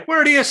questions, like,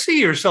 where do you see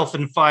yourself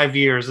in 5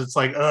 years? It's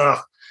like, ugh,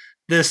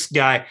 this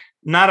guy,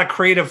 not a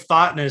creative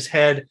thought in his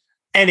head.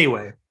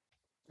 Anyway,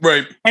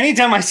 right.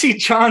 Anytime I see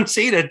John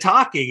Cena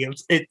talking,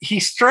 he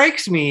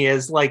strikes me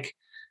as like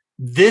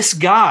this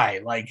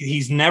guy. Like,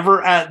 he's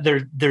never at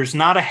there. There's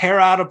not a hair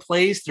out of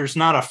place. There's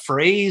not a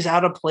phrase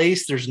out of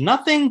place. There's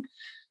nothing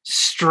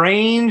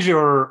strange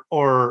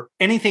or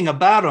anything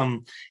about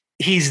him.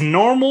 He's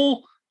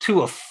normal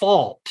to a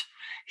fault.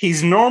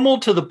 He's normal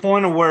to the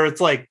point of where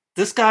it's like,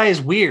 this guy is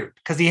weird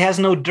because he has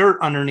no dirt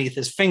underneath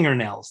his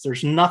fingernails.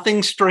 There's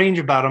nothing strange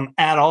about him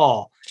at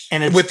all.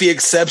 And it's, with the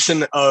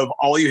exception of,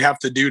 all you have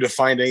to do to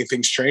find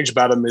anything strange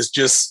about him is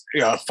just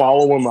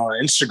follow him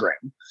on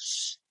Instagram.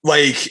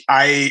 Like,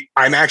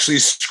 I'm actually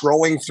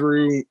scrolling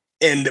through,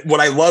 and what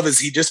I love is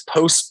he just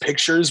posts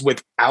pictures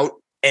without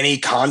any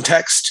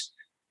context.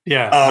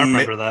 Yeah, I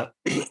remember that.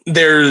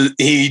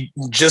 He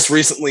just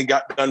recently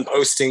got done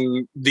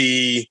posting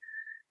the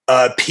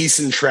Peace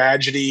and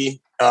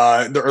Tragedy,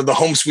 the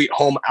Home Sweet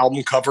Home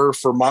album cover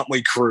for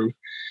Motley Crue.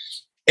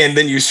 And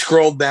then you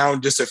scroll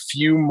down just a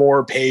few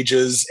more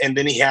pages, and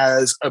then he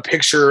has a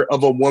picture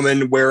of a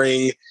woman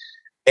wearing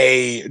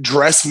a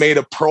dress made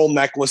of pearl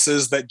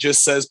necklaces that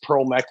just says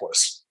pearl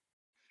necklace.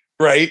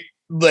 Right?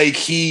 Like,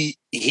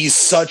 he's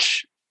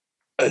such...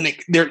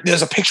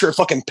 there's a picture of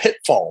fucking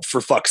Pitfall,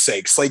 for fuck's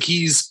sakes. Like,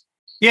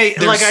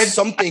 there's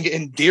something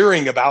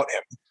endearing about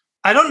him.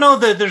 I don't know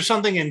that there's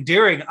something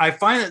endearing. I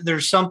find that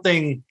there's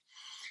something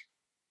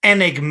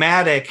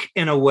enigmatic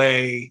in a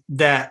way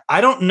that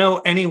I don't know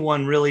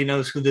anyone really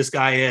knows who this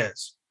guy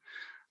is.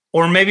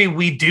 Or maybe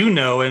we do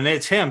know, and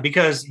it's him,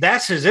 because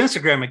that's his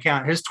Instagram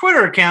account. His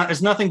Twitter account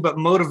is nothing but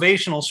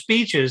motivational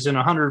speeches in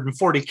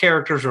 140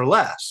 characters or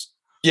less.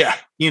 Yeah.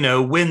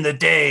 Win the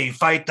day,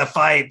 fight the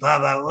fight, blah,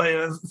 blah,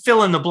 blah,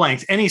 fill in the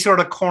blanks. Any sort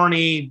of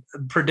corny,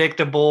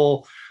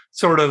 predictable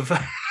sort of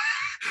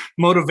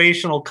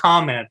motivational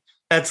comment.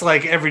 That's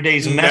like every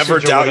day's message. Never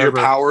doubt your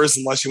powers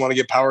unless you want to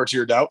give power to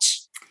your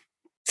doubts.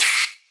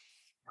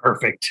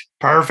 Perfect.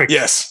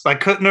 Yes. I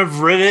couldn't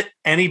have written it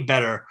any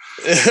better.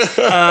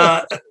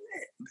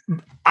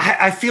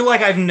 I feel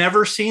like I've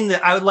never seen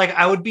that.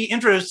 I would be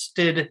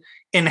interested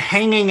in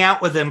hanging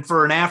out with him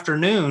for an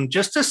afternoon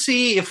just to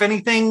see if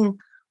anything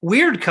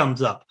weird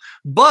comes up.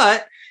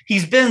 But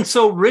he's been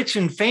so rich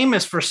and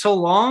famous for so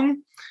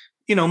long,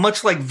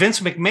 much like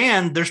Vince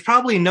McMahon, there's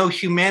probably no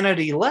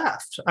humanity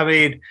left. I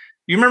mean,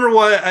 you remember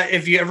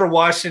if you ever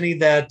watched any of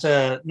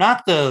that,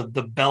 not the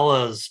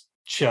Bellas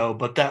show,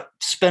 but that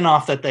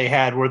spinoff that they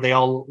had where they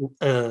all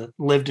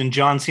lived in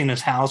John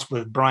Cena's house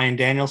with Bryan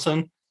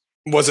Danielson?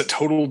 Was it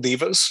Total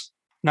Divas?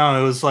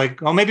 No, it was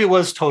like, maybe it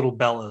was Total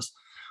Bellas.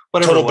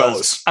 Whatever Total it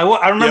was. Bellas.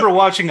 I remember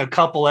watching a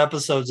couple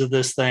episodes of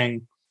this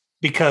thing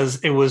because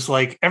it was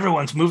like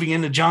everyone's moving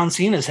into John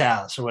Cena's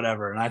house or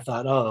whatever. And I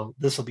thought, oh,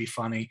 this will be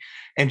funny.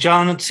 And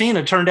John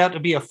Cena turned out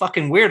to be a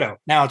fucking weirdo.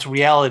 Now it's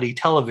reality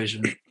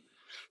television,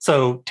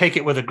 so take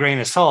it with a grain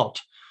of salt.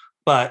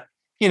 But,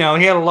 he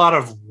had a lot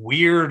of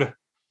weird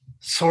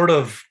sort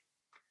of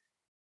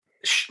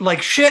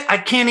like shit I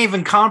can't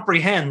even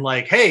comprehend.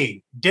 Like,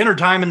 hey, dinner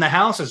time in the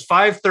house is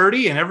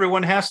 5:30 and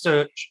everyone has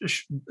to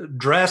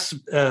dress,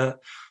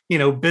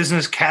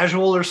 business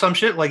casual or some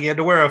shit. Like, you had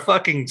to wear a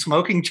fucking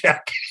smoking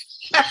jacket.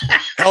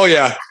 Hell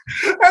yeah.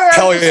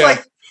 Hell yeah.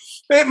 Like,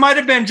 it might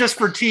have been just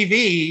for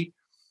TV,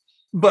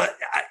 but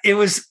it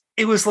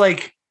was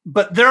like,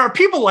 but there are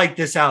people like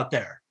this out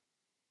there.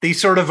 These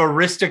sort of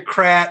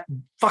aristocrat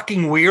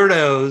fucking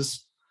weirdos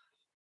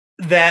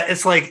that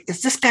it's like,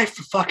 is this guy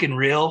for fucking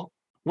real?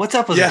 What's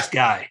up with this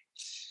guy?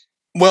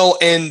 Well,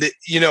 and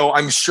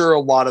I'm sure a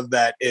lot of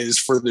that is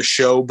for the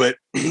show, but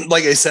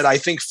like I said, I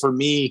think for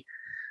me,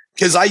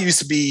 because I used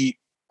to be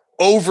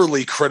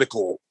overly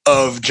critical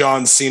of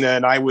John Cena,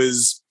 and I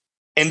was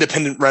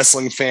independent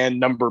wrestling fan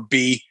number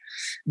B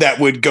that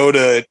would go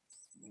to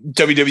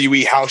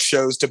WWE house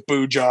shows to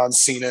boo John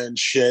Cena and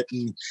shit.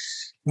 And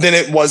then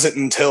it wasn't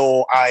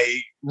until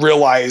I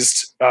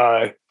realized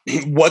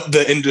what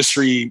the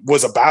industry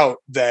was about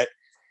that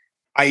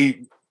I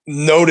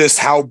noticed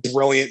how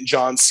brilliant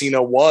John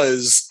Cena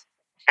was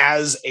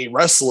as a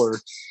wrestler.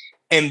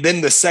 And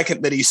then the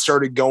second that he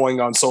started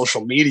going on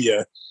social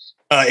media,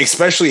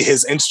 especially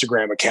his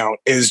Instagram account,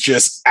 is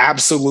just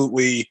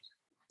absolutely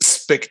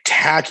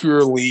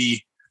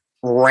spectacularly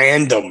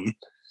random.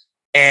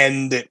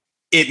 And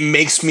it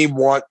makes me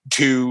want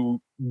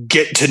to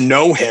get to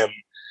know him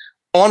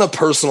on a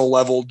personal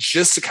level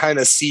just to kind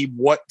of see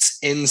what's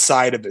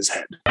inside of his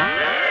head.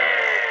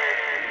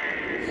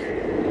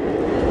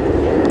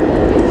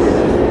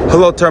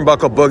 Hello,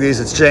 Turnbuckle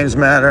Boogies. It's James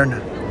Mattern.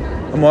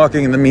 I'm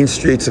walking in the mean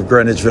streets of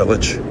Greenwich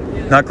Village.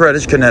 Not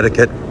Greenwich,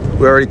 Connecticut.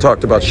 We already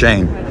talked about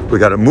Shane. We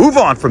got to move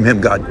on from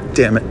him, god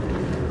damn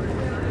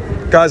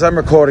it. Guys, I'm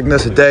recording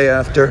this a day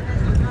after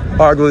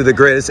arguably the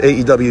greatest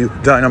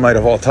AEW Dynamite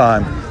of all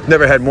time.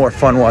 Never had more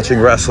fun watching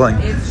wrestling.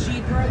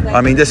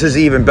 I mean, this is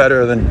even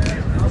better than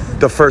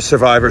the first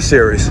Survivor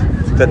Series.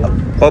 That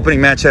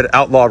opening match had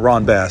Outlaw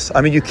Ron Bass.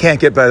 I mean, you can't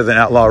get better than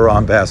Outlaw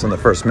Ron Bass on the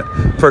first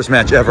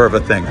match ever of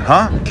a thing.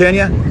 Huh? Can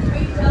you?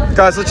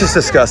 Guys, let's just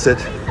discuss it.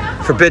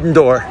 Forbidden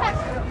Door.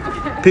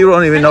 People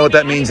don't even know what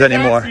that means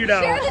anymore.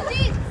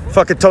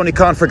 Fucking Tony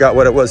Khan forgot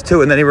what it was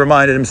too, and then he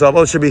reminded himself,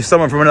 oh, it should be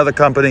someone from another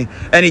company.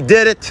 And he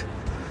did it.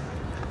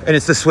 And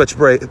it's the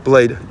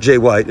Switchblade Jay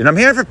White. And I'm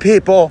here for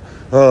people.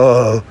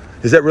 Oh,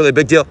 is that really a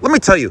big deal? Let me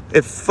tell you,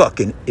 it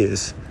fucking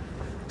is.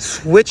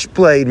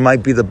 Switchblade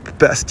might be the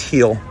best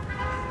heel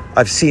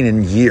I've seen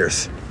in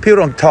years. People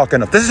don't talk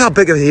enough. This is how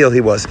big of a heel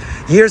he was.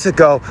 Years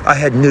ago, I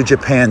had New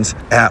Japan's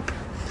app,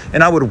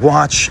 and I would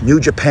watch New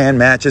Japan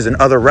matches and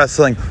other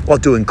wrestling while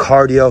doing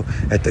cardio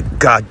at the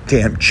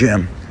goddamn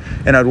gym.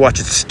 And I'd watch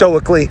it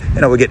stoically,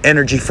 and I would get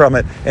energy from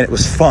it, and it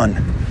was fun.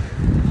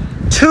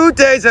 2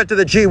 days after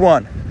the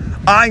G1,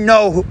 I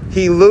know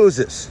he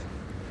loses.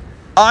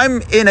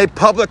 I'm in a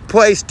public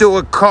place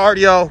doing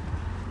cardio,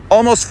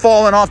 almost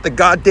falling off the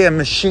goddamn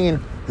machine,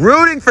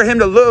 rooting for him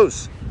to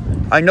lose.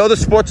 I know the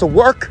sport's a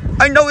work.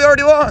 I know he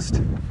already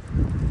lost.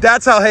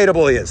 That's how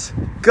hateable he is.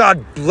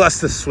 God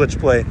bless the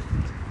Switchblade.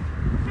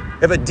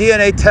 If a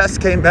DNA test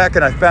came back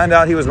and I found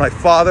out he was my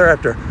father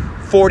after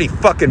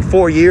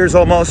 4 years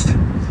almost,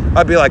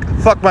 I'd be like,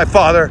 fuck my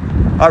father.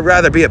 I'd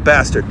rather be a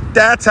bastard.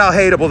 That's how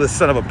hateable this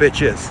son of a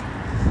bitch is.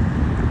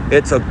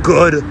 It's a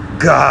good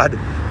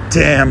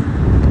goddamn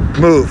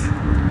move.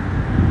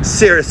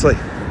 Seriously.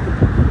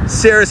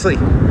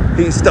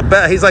 He's the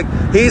best.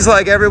 He's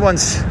like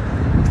everyone's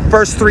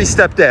first 3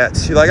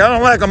 stepdads. You're like, I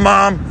don't like a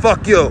mom.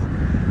 Fuck you.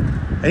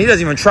 And he doesn't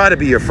even try to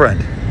be your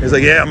friend. He's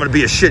like, yeah, I'm going to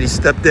be a shitty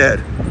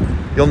stepdad.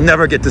 You'll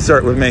never get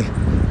dessert with me.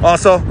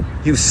 Also,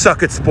 you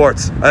suck at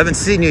sports. I haven't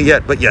seen you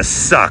yet, but you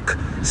suck.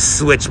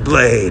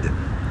 Switchblade.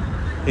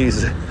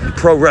 He's a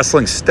pro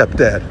wrestling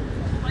stepdad.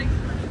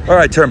 All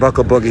right,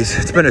 Turnbuckle Boogies.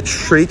 It's been a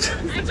treat.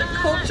 He's a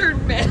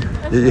cultured man.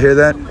 Did you hear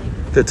that?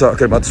 They're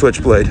talking about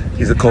Switchblade.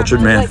 He's a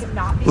cultured man.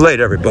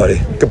 Later, everybody.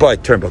 Goodbye,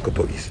 Turnbuckle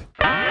Boogies.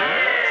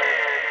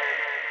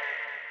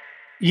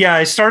 Yeah,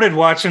 I started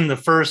watching the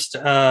first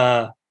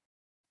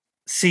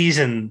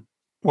season,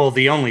 well,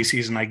 the only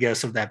season, I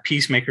guess, of that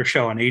Peacemaker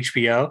show on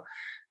HBO.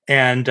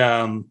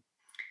 And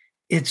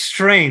it's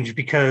strange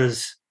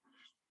because,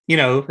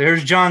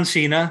 there's John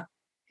Cena.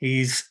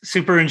 He's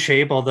super in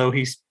shape, although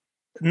he's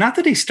not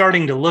that he's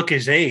starting to look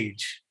his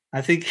age.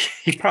 I think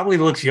he probably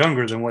looks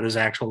younger than what his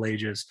actual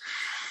age is.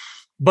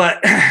 But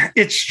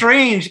it's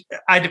strange.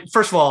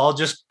 First of all, I'll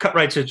just cut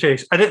right to the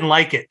chase. I didn't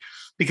like it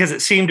because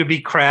it seemed to be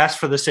crass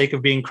for the sake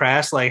of being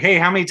crass. Like, hey,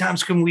 how many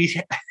times can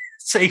we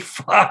say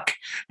fuck?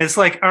 It's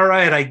like, all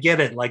right, I get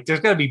it. Like,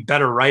 there's got to be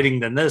better writing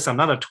than this. I'm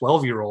not a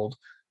 12-year-old.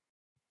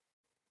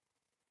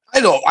 I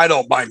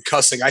don't mind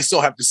cussing. I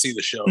still have to see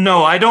the show.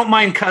 No, I don't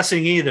mind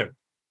cussing either.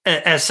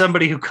 As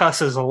somebody who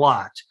cusses a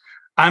lot.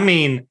 I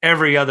mean,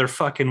 every other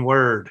fucking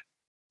word.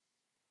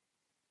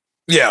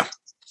 Yeah.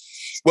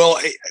 Well,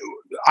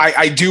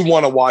 I do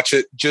want to watch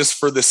it just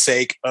for the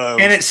sake of...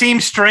 And it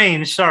seems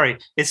strange. Sorry.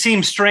 It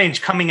seems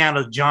strange coming out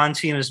of John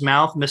Cena's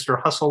mouth,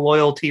 Mr. Hustle,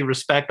 loyalty,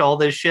 respect, all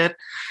this shit.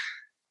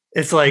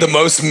 It's like... The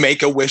most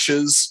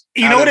make-a-wishes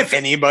of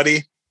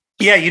anybody.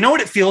 Yeah, you know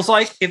what it feels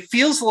like? It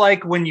feels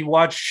like when you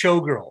watch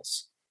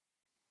Showgirls.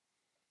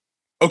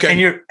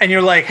 Okay. And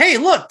you're like, hey,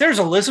 look, there's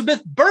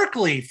Elizabeth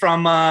Berkley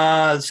from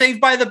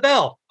Saved by the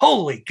Bell.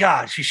 Holy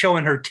God, she's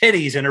showing her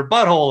titties and her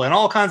butthole and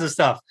all kinds of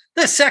stuff.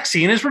 This sex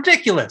scene is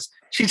ridiculous.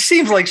 She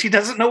seems like she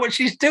doesn't know what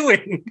she's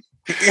doing.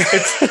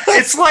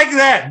 It's like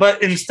that,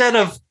 but instead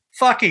of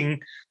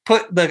fucking,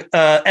 put the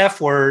F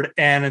word,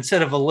 and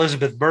instead of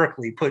Elizabeth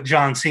Berkley, put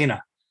John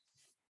Cena.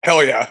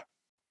 Hell yeah.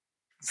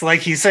 It's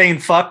like he's saying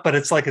fuck, but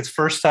it's like his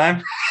first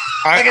time.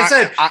 Like I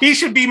said, he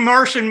should be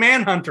Martian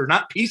Manhunter,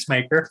 not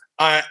Peacemaker.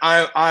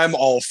 I'm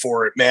all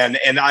for it, man.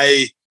 And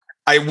I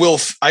will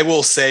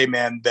say,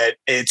 man, that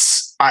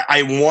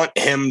I want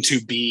him to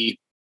be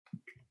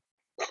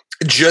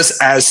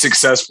just as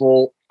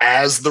successful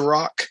as The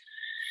Rock.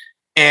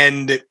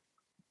 And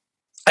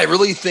I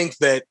really think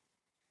that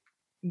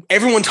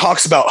everyone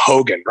talks about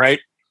Hogan, right?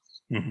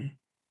 Mm-hmm.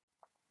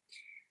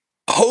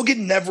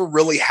 Hogan never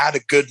really had a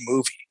good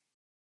movie.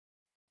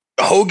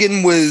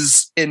 Hogan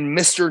was in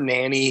Mr.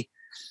 Nanny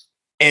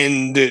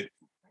and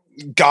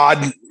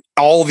God,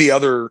 all the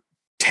other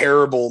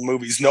terrible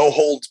movies, No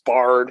Holds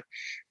Barred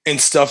and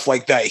stuff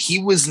like that. He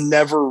was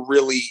never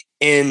really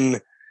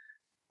in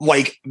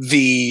like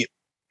the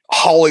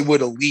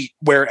Hollywood elite,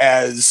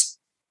 whereas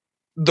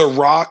The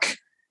Rock,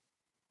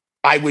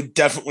 I would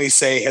definitely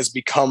say, has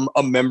become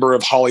a member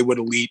of Hollywood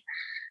elite.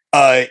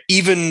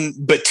 Even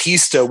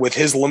Batista, with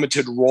his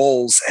limited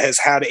roles, has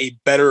had a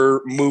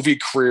better movie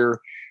career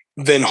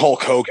than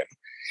Hulk Hogan.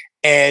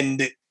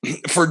 And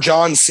for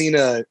John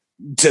Cena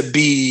to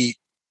be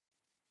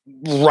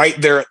right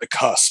there at the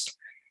cusp,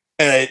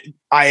 I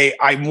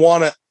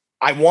want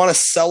to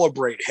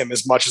celebrate him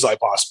as much as I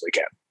possibly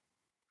can.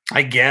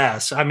 I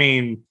guess. I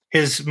mean,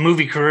 his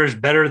movie career is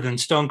better than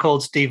Stone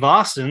Cold Steve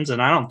Austin's,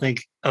 and I don't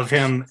think of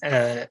him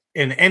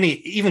in any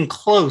even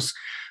close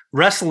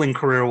wrestling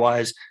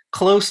career-wise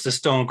close to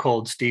Stone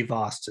Cold Steve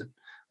Austin.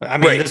 I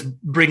mean, This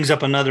brings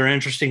up another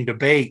interesting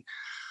debate.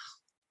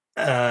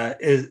 I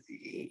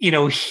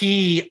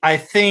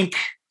think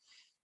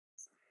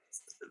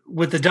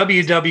with the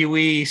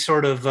WWE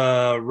sort of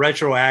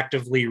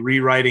retroactively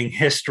rewriting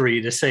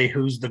history to say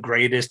who's the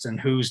greatest and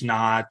who's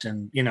not,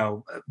 and,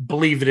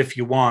 believe it if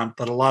you want,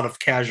 but a lot of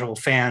casual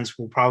fans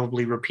will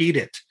probably repeat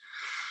it.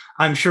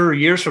 I'm sure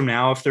years from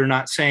now, if they're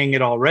not saying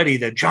it already,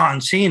 that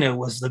John Cena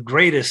was the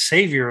greatest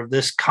savior of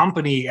this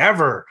company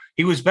ever.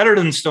 He was better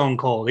than Stone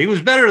Cold. He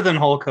was better than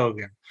Hulk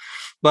Hogan.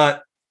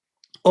 But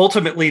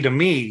ultimately, to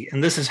me,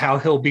 and this is how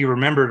he'll be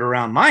remembered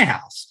around my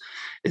house,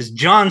 is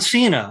John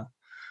Cena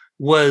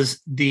was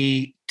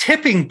the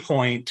tipping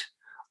point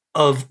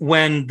of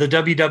when the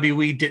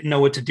WWE didn't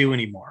know what to do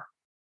anymore.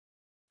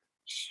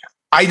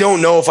 I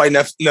don't know if I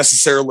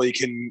necessarily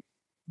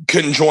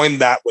can join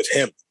that with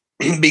him,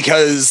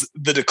 because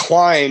the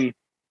decline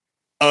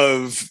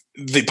of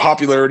the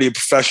popularity of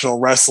professional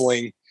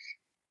wrestling,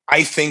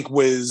 I think,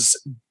 was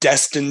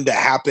destined to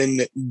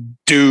happen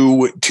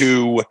due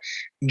to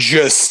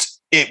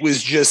it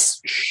was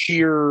just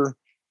sheer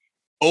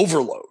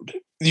overload.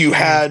 You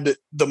had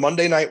the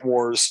Monday Night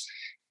Wars,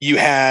 you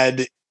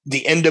had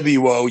the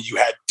NWO, you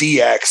had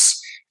DX,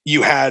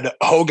 you had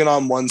Hogan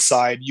on one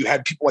side, you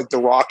had people like The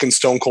Rock and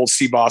Stone Cold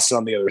Steve Austin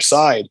on the other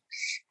side.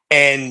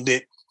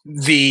 And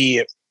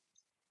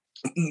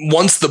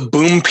once the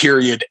boom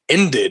period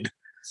ended,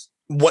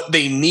 what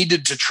they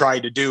needed to try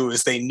to do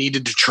is they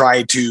needed to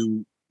try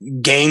to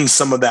gain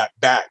some of that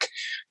back.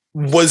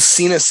 Was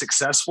Cena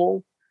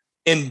successful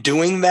in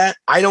doing that?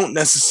 I don't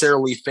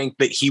necessarily think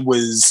that he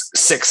was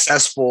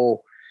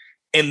successful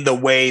in the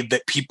way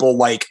that people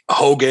like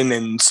Hogan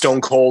and Stone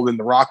Cold and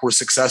The Rock were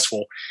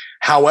successful.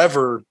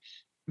 However,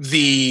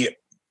 the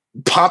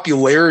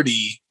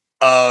popularity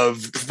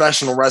of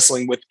professional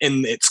wrestling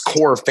within its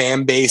core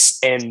fan base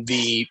and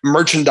the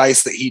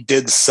merchandise that he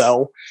did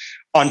sell,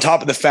 on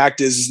top of the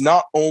fact is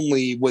not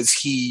only was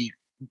he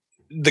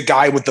the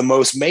guy with the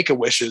most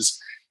Make-A-Wishes,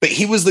 but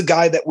he was the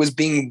guy that was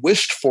being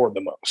wished for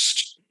the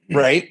most,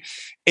 right?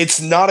 It's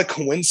not a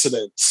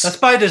coincidence. That's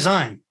by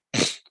design.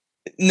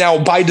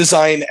 Now, by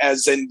design,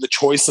 as in the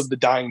choice of the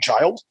dying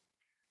child?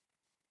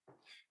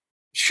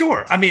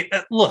 Sure. I mean,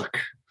 look,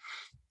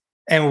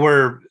 and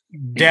we're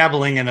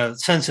dabbling in a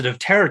sensitive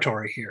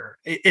territory here.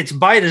 It's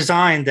by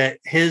design that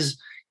his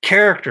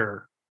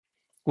character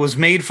was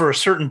made for a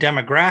certain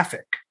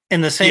demographic,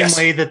 in the same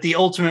way that the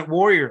Ultimate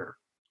Warrior,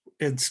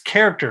 its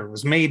character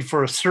was made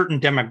for a certain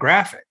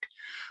demographic.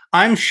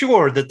 I'm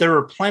sure that there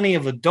were plenty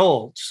of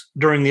adults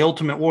during the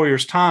Ultimate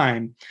Warrior's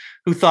time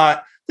who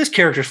thought, this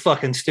character's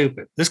fucking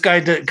stupid. This guy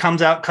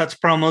comes out, cuts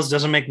promos,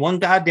 doesn't make one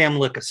goddamn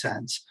lick of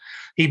sense.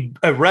 He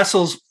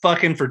wrestles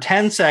fucking for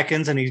 10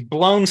 seconds and he's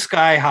blown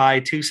sky high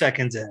 2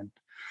 seconds in.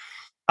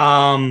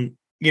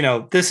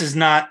 This is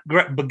not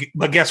great.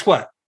 But guess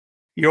what?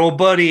 Your old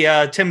buddy,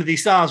 Timothy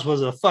Styles,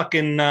 was a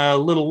fucking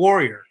little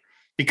warrior,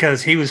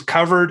 because he was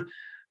covered.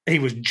 He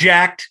was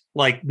jacked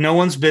like no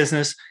one's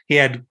business. He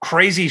had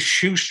crazy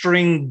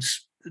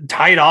shoestrings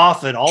tied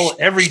off at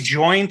every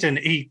joint, and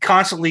he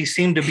constantly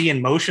seemed to be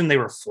in motion. They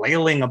were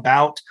flailing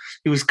about.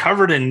 He was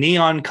covered in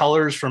neon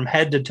colors from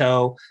head to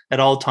toe at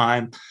all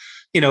time.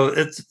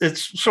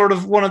 It's sort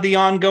of one of the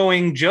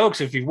ongoing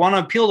jokes. If you want to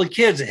appeal to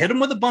kids, hit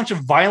them with a bunch of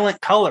violent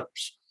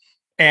colors.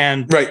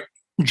 And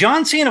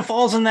John Cena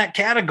falls in that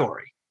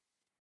category.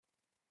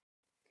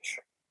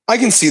 I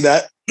can see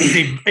that.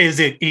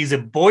 He's a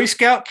Boy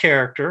Scout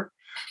character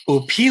who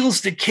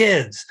appeals to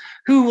kids,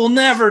 who will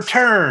never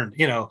turn.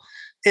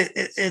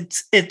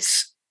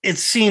 It's it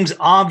seems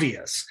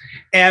obvious.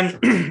 And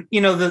the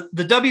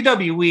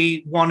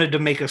WWE wanted to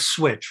make a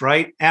switch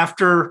right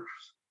after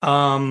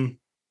Benoit.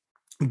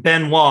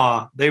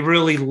 They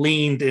really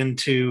leaned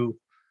into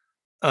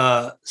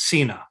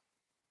Cena.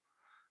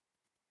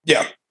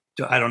 Yeah.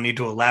 I don't need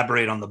to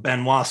elaborate on the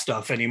Benoit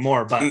stuff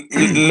anymore, but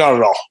not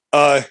at all.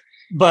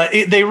 But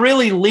they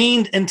really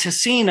leaned into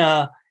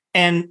Cena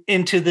and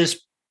into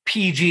this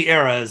PG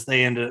era, as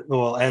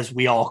as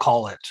we all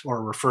call it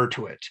or refer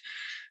to it,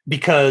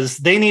 because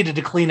they needed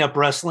to clean up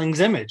wrestling's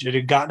image. It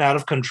had gotten out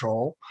of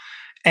control.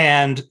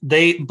 But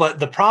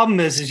the problem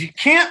is you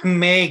can't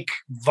make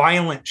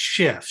violent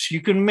shifts.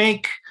 You can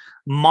make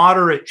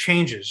moderate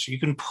changes. You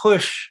can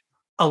push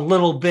a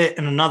little bit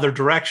in another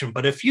direction.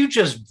 But if you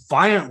just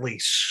violently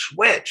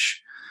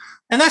switch,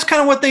 and that's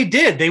kind of what they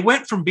did. They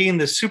went from being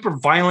the super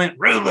violent,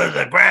 ruthless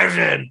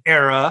aggression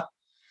era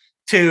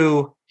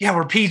to,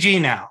 we're PG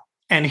now.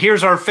 And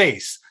here's our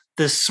face,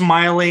 this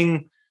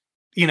smiling,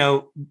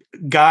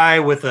 guy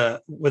with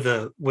a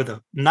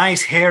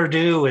nice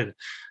hairdo and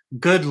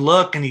good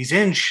look, and he's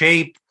in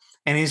shape,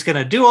 and he's going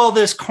to do all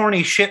this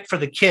corny shit for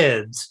the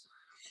kids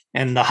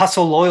and the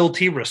hustle,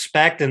 loyalty,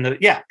 respect. And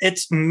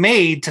it's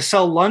made to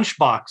sell lunch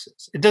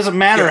boxes. It doesn't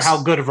matter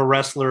how good of a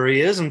wrestler he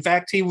is. In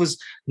fact, he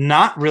was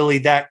not really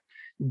that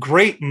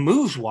great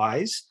moves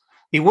wise.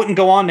 He wouldn't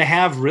go on to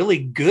have really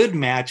good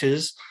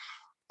matches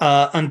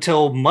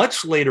until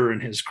much later in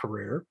his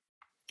career.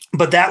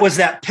 But that was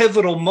that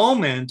pivotal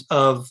moment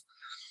of,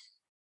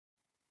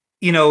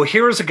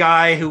 here's a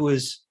guy who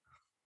was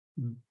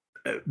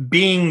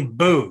being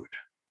booed.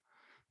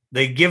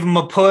 They give him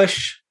a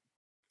push,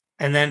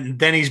 and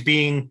then he's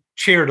being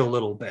cheered a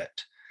little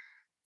bit.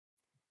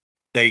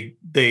 They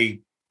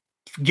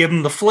give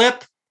him the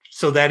flip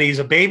so that he's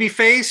a baby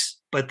face,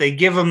 but they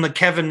give him the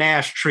Kevin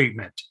Nash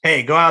treatment.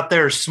 Hey, go out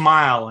there,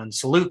 smile and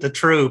salute the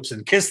troops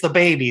and kiss the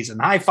babies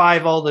and high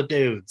five all the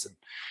dudes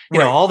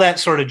and all that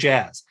sort of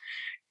jazz.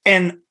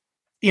 And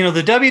the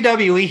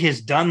WWE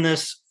has done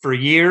this for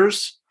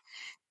years.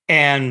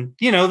 And,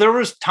 there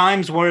was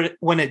times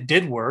when it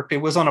did work. It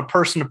was on a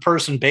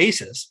person-to-person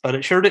basis, but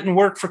it sure didn't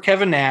work for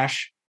Kevin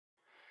Nash.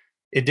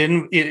 It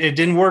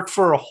didn't work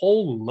for a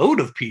whole load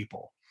of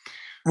people.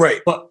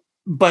 Right.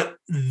 But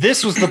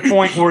this was the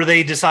point where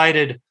they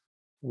decided,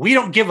 we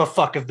don't give a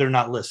fuck if they're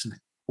not listening.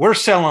 We're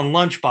selling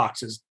lunch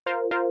boxes.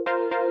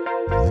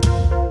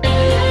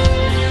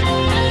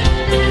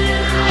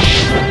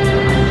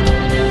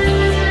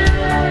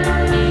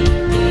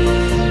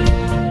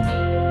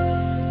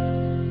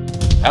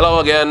 Hello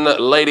again,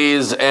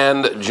 ladies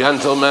and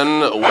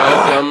gentlemen.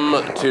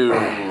 Welcome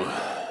to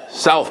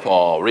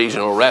Southpaw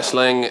Regional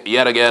Wrestling.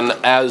 Yet again,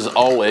 as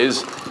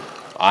always,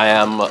 I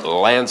am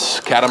Lance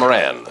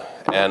Catamaran,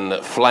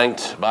 and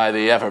flanked by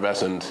the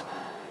effervescent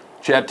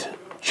Chet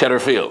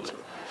Cheddarfield.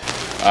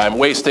 I'm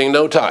wasting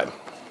no time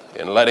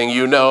in letting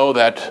you know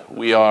that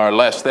we are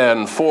less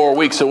than 4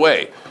 weeks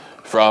away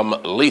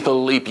from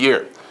Lethal Leap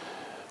Year,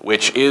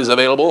 which is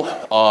available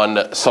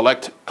on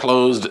select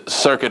closed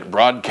circuit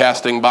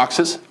broadcasting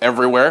boxes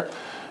everywhere,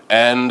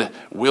 and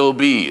will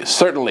be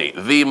certainly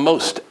the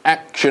most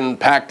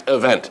action-packed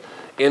event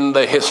in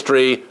the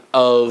history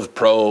of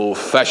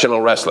professional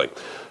wrestling.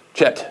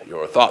 Chet,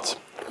 your thoughts?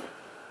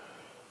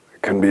 I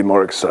couldn't be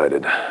more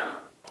excited.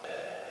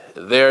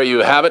 There you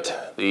have it,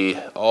 the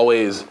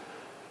always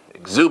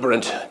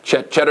exuberant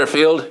Chet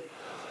Cheddarfield.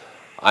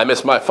 I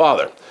miss my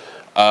father.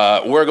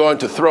 We're going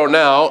to throw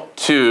now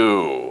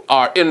to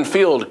our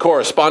infield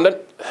correspondent,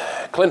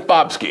 Clint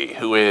Bobsky,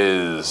 who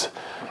is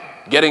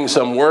getting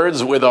some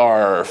words with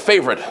our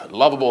favorite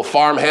lovable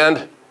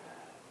farmhand,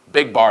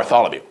 Big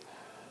Bartholomew.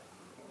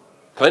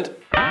 Clint?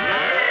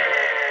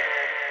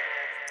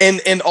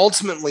 And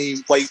ultimately,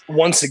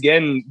 once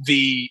again,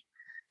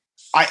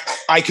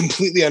 I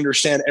completely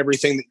understand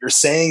everything that you're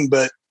saying,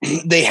 but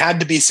they had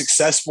to be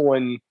successful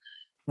in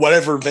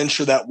whatever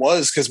venture that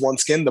was, because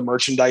once again, the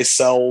merchandise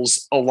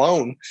sells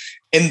alone.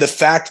 And the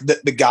fact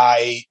that the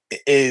guy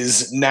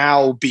is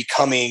now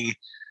becoming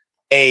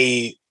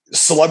a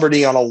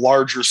celebrity on a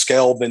larger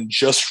scale than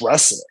just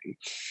wrestling,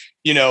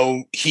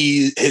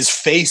 his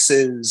face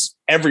is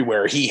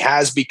everywhere. He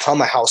has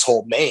become a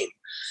household name.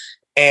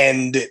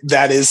 And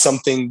that is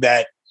something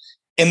that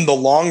in the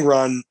long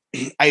run,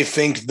 I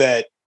think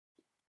that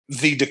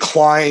the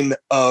decline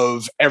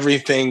of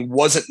everything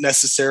wasn't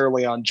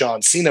necessarily on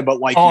John Cena, but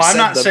I'm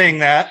not saying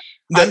that.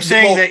 I'm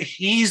saying that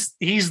he's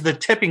the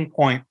tipping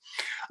point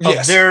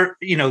of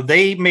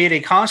they made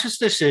a conscious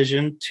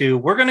decision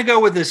we're going to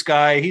go with this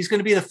guy. He's going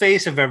to be the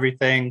face of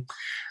everything.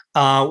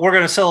 We're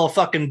going to sell a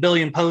fucking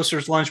billion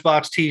posters,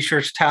 lunchbox,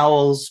 t-shirts,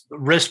 towels,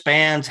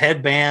 wristbands,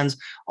 headbands,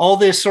 all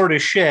this sort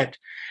of shit.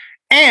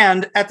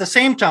 And at the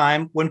same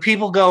time, when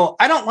people go,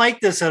 I don't like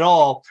this at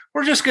all,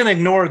 we're just going to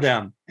ignore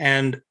them.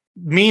 And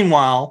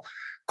meanwhile,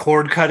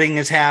 cord cutting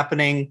is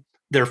happening.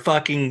 Their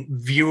fucking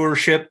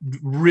viewership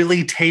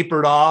really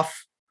tapered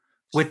off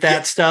with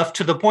that stuff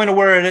to the point of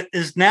where it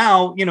is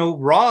now.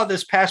 Raw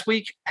this past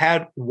week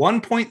had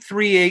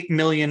 1.38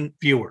 million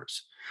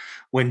viewers.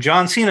 When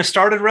John Cena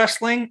started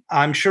wrestling,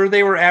 I'm sure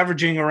they were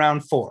averaging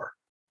around 4.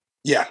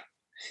 Yeah.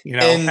 You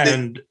know,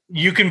 and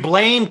you can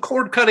blame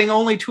cord cutting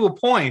only to a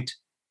point,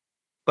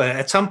 but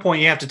at some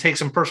point you have to take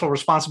some personal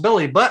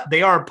responsibility. But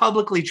they are a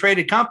publicly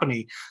traded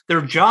company.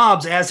 Their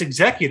jobs as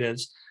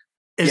executives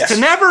is to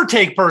never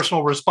take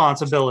personal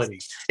responsibility,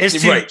 is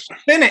to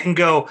spin it and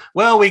go,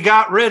 well, we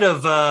got rid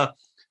of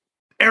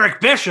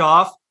Eric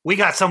Bischoff. We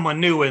got someone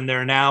new in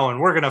there now, and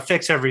we're going to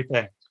fix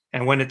everything.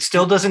 And when it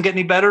still doesn't get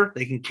any better,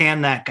 they can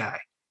can that guy.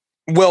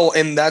 Well,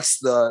 and that's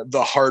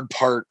the hard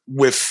part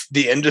with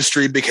the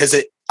industry, because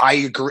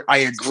I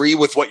agree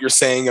with what you're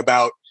saying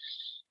about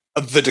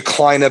the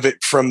decline of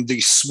it from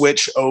the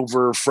switch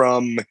over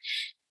from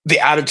the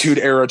Attitude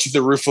Era to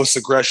the Ruthless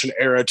Aggression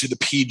era to the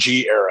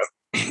PG era.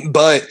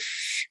 But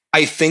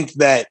I think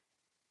that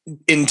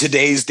in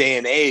today's day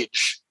and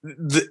age,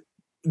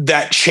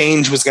 that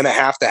change was going to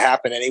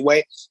happen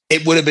anyway.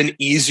 It would have been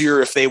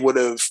easier if they would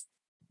have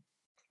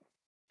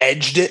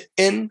edged it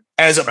in,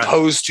 as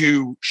opposed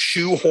to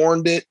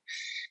shoehorned it,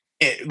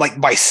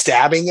 like by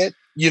stabbing it,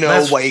 you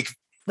know,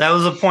 that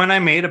was a point I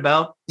made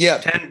about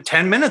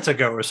 10 minutes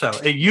ago or so.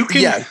 You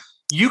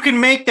can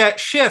make that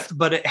shift,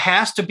 but it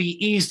has to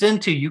be eased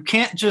into. You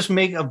can't just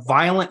make a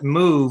violent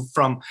move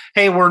from,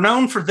 hey, we're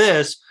known for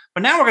this,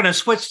 but now we're going to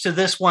switch to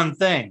this one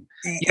thing.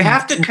 You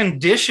have to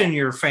condition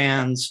your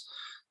fans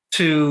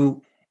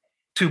to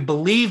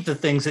believe the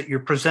things that you're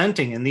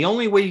presenting. And the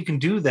only way you can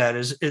do that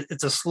is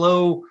it's a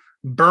slow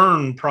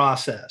burn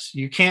process.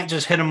 You can't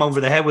just hit them over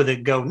the head with it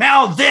and go,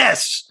 now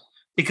this,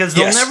 because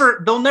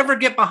they'll never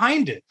get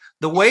behind it.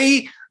 The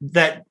way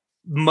that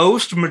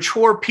most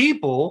mature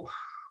people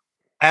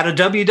at a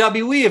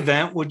WWE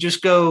event would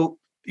just go,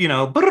 you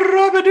know,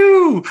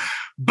 boo,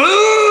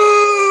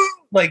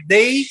 like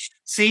they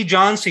see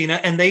John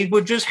Cena and they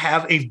would just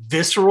have a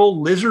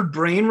visceral lizard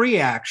brain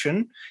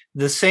reaction,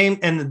 the same.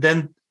 And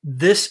then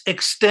this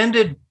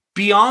extended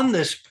beyond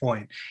this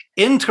point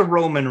into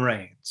Roman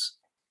Reigns.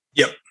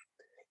 Yep.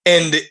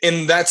 And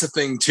that's a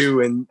thing too,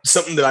 and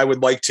something that I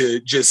would like to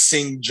just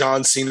sing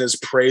John Cena's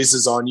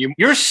praises on.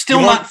 You're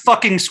still not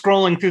fucking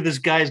scrolling through this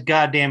guy's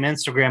goddamn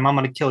Instagram. I'm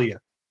going to kill you.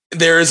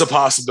 There is a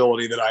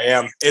possibility that I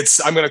am.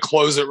 I'm going to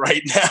close it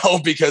right now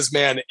because,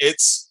 man,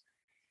 it's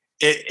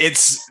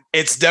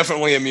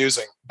definitely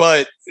amusing.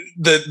 But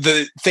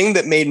the thing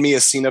that made me a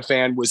Cena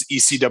fan was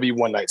ECW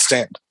One Night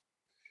Stand.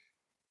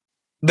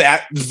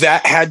 That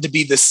had to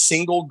be the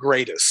single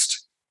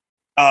greatest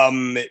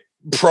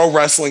pro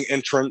wrestling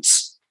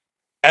entrance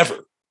ever,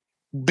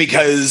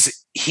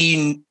 because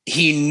he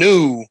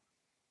knew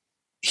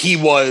he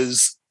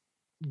was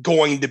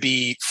going to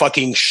be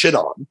fucking shit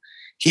on.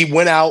 He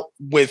went out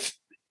with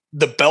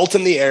the belt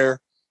in the air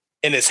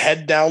and his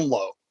head down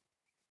low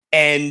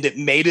and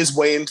made his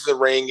way into the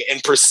ring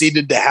and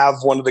proceeded to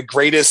have one of the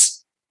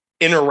greatest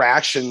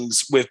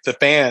interactions with the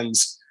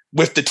fans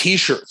with the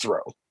t-shirt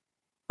throw,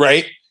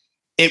 right?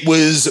 It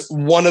was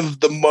one of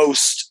the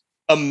most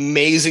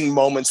amazing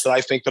moments that I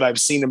think that I've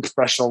seen in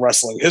professional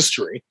wrestling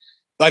history.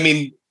 I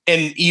mean,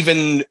 and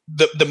even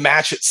the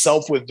match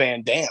itself with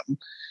Van Dam,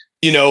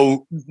 you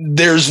know,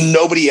 there's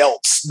nobody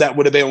else that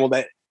would have been able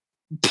to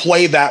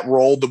play that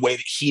role the way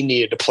that he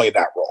needed to play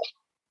that role.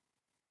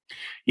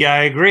 Yeah,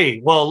 I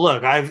agree. Well,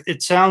 look,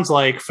 it sounds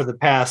like for the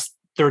past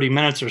 30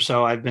 minutes or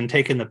so, I've been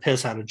taking the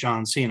piss out of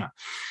John Cena.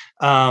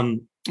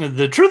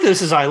 The truth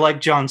is I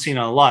like John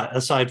Cena a lot,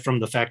 aside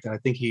from the fact that I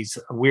think he's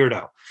a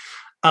weirdo.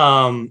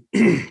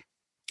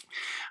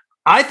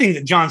 I think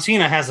that John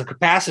Cena has the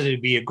capacity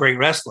to be a great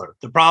wrestler.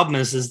 The problem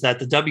is that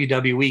the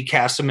WWE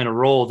cast him in a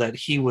role that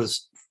he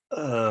was,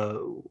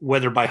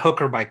 whether by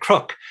hook or by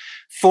crook,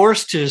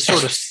 forced to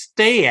sort of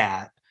stay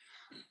at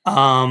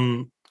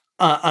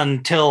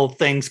until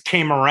things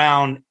came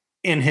around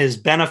in his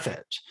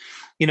benefit.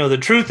 You know, the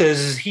truth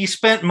is he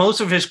spent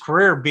most of his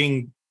career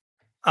being,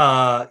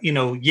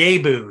 yay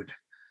booed.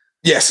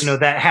 Yes. You know,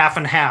 that half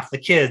and half, the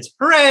kids,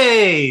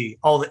 hooray,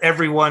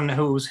 everyone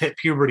who's hit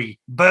puberty,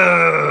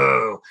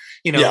 boo,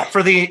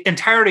 for the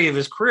entirety of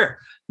his career.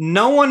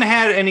 No one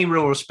had any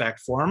real respect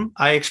for him.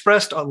 I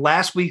expressed on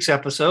last week's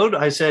episode,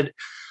 I said,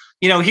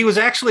 he was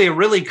actually a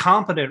really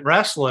competent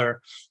wrestler.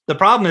 The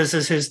problem is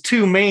his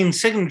two main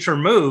signature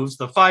moves,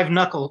 the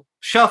 5-knuckle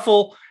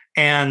shuffle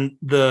and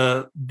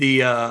the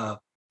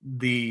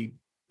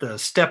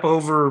step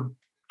over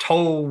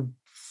toe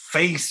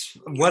face,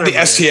 whatever. The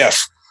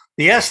STF.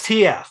 The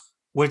STF,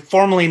 which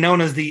formerly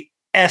known as the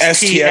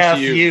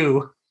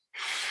STFU.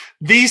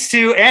 These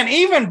two, and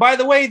even, by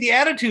the way, the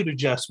attitude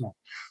adjustment,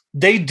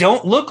 they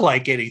don't look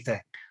like anything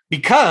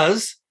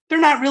because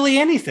they're not really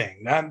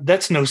anything.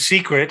 That's no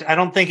secret. I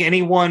don't think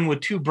anyone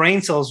with two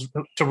brain cells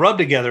to rub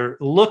together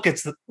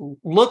looks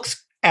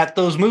at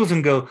those moves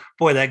and go,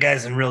 boy, that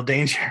guy's in real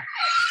danger.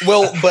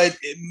 Well, but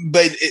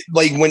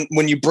like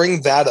when you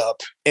bring that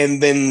up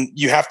and then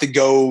you have to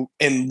go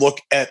and look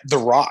at The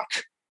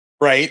Rock,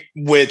 right?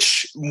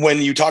 Which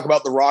when you talk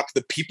about The Rock,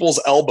 the people's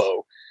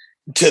elbow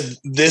to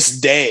this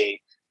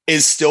day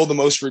is still the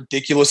most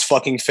ridiculous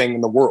fucking thing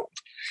in the world.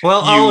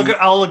 Well,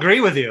 I'll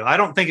agree with you. I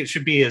don't think it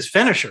should be his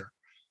finisher.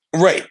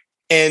 Right.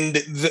 And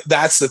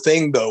that's the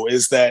thing, though,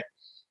 is that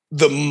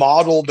the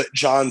model that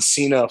John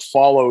Cena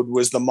followed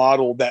was the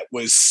model that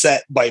was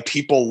set by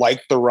people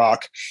like The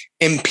Rock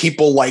and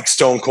people like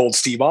Stone Cold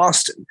Steve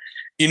Austin.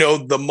 You know,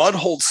 the mud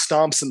hole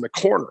stomps in the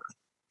corner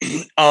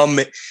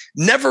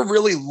never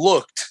really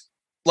looked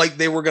like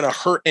they were going to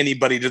hurt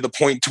anybody to the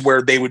point to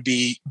where they would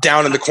be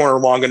down in the corner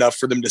long enough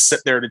for them to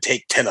sit there to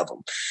take 10 of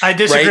them. I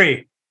disagree.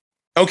 Right?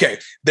 Okay.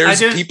 There's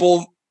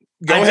people.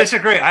 I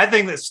disagree. I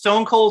think that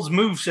Stone Cold's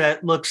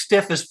moveset looks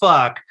stiff as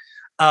fuck.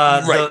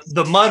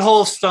 The mud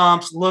hole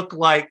stomps look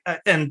like,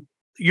 and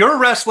you're a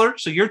wrestler,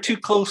 so you're too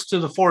close to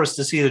the forest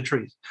to see the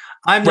trees.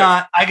 I'm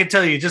not. I can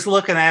tell you, just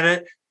looking at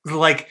it,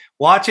 like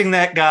watching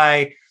that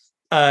guy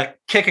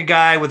kick a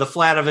guy with the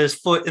flat of his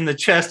foot in the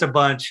chest a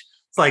bunch.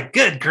 It's like,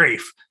 good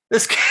grief.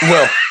 This guy.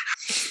 Well,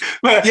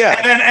 but,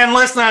 yeah. And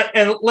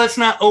let's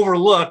not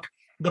overlook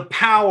the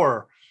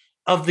power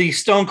of the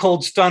Stone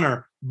Cold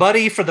Stunner,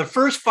 buddy. For the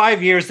first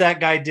 5 years that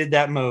guy did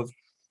that move,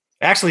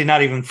 actually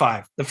not even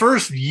 5. The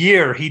first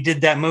year he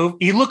did that move,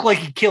 he looked like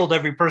he killed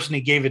every person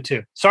he gave it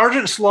to.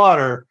 Sergeant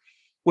Slaughter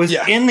was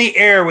in the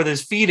air with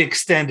his feet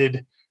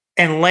extended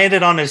and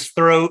landed on his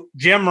throat.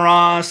 Jim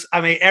Ross,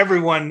 I mean,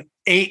 everyone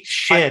ate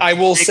shit. I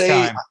will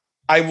say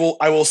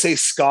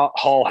Scott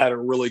Hall had a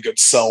really good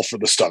sell for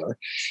the stunner.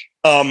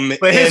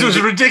 But his was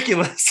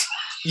ridiculous.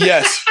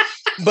 Yes.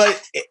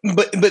 But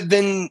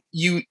then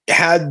you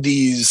had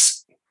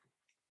these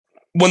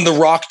when The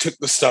Rock took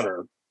the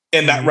stunner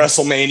in that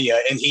WrestleMania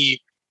and he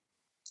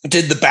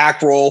did the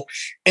back roll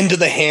into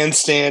the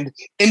handstand,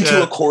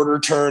 into a quarter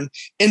turn,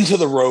 into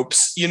the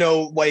ropes, you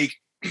know, like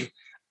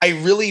I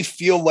really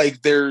feel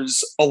like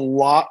there's a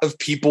lot of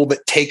people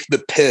that take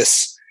the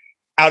piss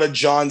out of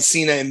John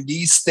Cena, and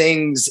these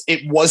things,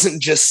 it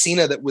wasn't just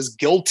Cena that was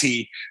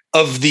guilty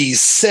of these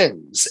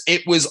sins.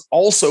 It was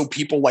also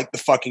people like the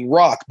fucking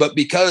Rock. But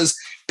because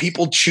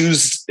people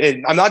choose,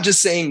 and I'm not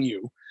just saying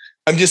you,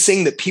 I'm just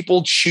saying that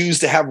people choose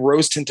to have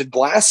rose-tinted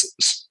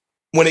glasses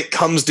when it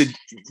comes to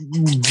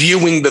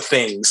viewing the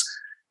things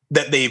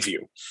that they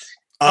view.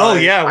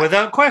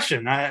 Without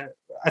question. I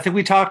think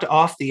we talked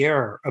off the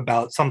air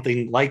about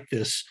something like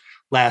this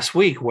last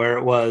week, where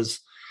it was,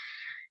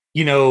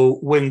 you know,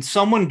 when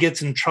someone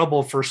gets in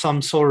trouble for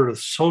some sort of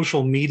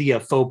social media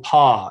faux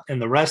pas in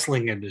the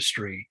wrestling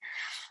industry,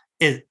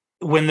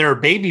 when they're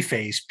a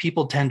babyface,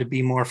 people tend to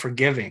be more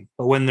forgiving.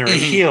 But when they're a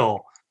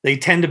heel, they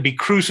tend to be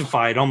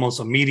crucified almost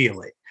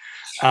immediately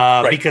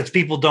because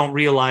people don't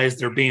realize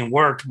they're being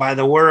worked by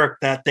the work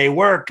that they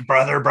worked,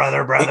 brother.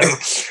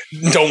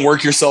 Don't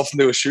work yourself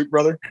into a shoot,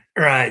 brother.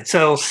 Right.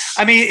 So,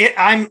 I mean,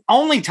 I'm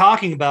only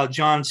talking about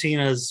John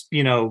Cena's,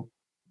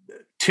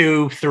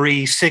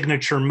 2-3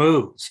 signature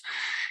moves.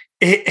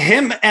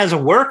 Him as a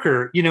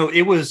worker,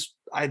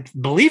 I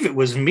believe it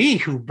was me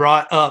who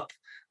brought up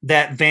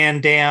that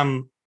Van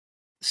Dam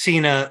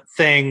Cena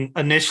thing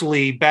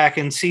initially back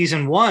in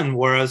season 1,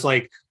 where I was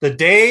like, the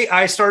day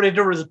I started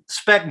to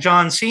respect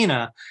John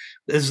Cena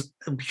is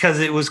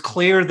because it was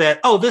clear that,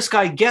 this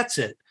guy gets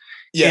it.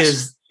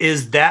 Yes.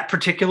 Is that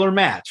particular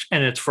match.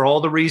 And it's for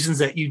all the reasons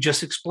that you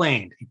just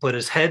explained. He put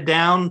his head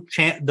down,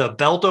 the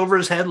belt over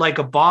his head like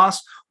a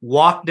boss,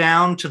 walked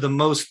down to the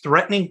most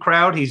threatening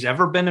crowd he's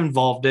ever been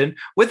involved in,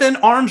 within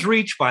arm's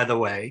reach, by the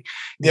way,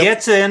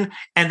 gets in,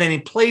 and then he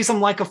plays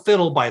them like a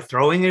fiddle by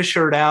throwing his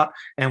shirt out.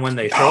 And when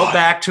they throw it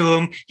back to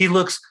him, he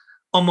looks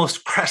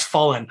almost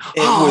crestfallen.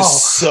 It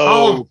was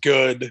so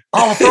good.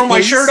 I'll throw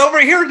my shirt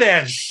over here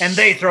then. And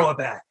they throw it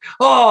back.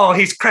 Oh,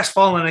 he's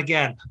crestfallen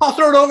again. I'll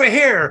throw it over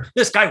here.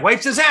 This guy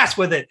wipes his ass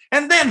with it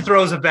and then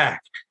throws it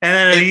back. And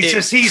then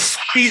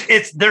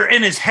they're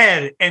in his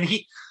head. And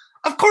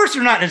of course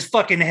they're not in his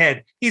fucking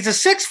head. He's a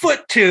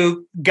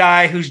 6'2"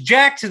 guy who's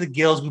jacked to the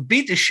gills, who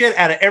beat the shit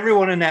out of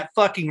everyone in that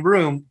fucking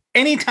room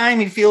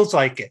anytime he feels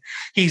like it.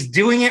 He's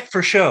doing it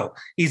for show.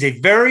 He's a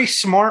very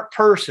smart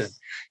person.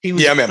 He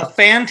was a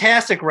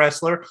fantastic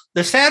wrestler.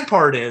 The sad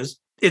part is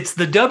it's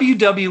the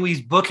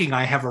WWE's booking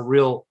I have a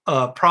real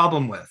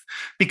problem with,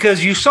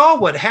 because you saw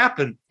what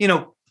happened,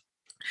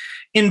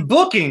 in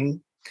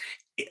booking.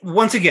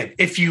 Once again,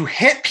 if you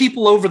hit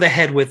people over the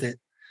head with it,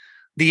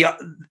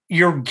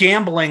 you're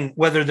gambling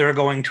whether they're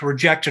going to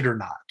reject it or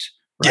not.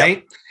 Right.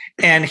 Yep.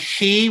 And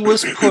he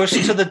was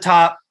pushed to the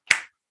top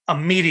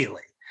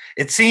immediately.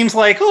 It seems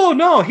like, oh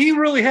no, he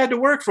really had to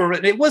work for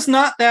it. It was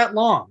not that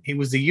long. He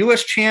was the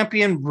U.S.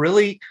 champion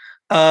really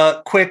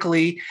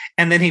quickly,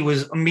 and then he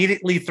was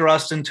immediately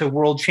thrust into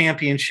world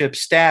championship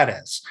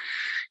status.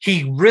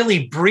 He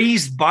really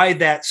breezed by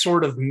that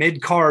sort of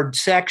mid-card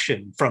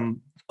section from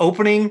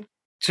opening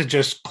to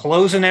just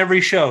closing every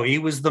show. He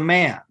was the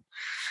man.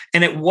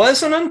 And it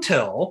wasn't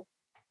until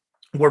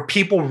where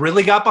people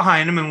really got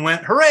behind him and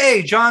went,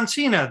 hooray, John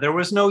Cena, there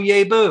was no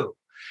yay boo,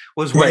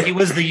 was when he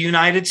was the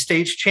United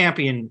States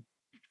champion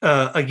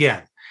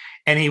again.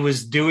 And he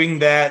was doing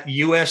that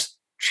U.S.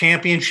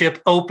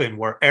 Championship Open,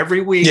 where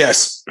every week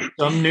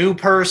some new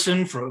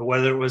person,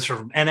 whether it was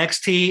from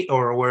NXT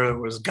or where it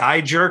was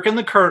Guy jerking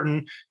the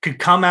curtain, could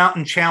come out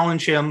and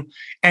challenge him.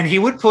 And he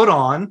would put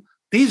on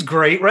these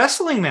great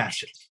wrestling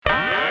matches.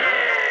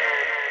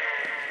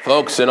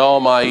 Folks, in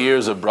all my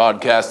years of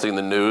broadcasting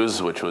the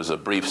news, which was a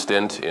brief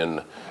stint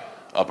in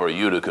Upper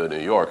Utica, New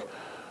York,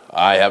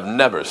 I have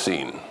never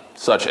seen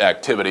such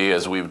activity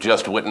as we've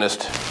just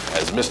witnessed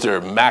as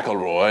Mr.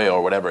 McElroy,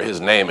 or whatever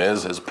his name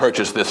is, has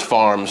purchased this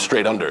farm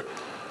straight under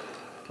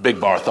Big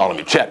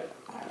Bartholomew. Chet,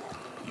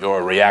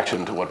 your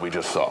reaction to what we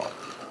just saw?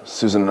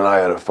 Susan and I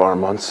had a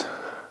farm once.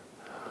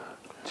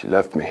 She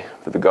left me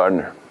for the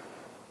gardener.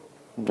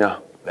 Yeah.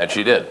 That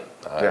she did.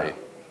 I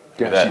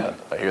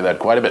hear that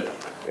quite a bit.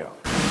 Yeah.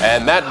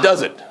 And that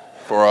does it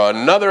for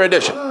another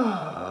edition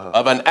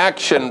of an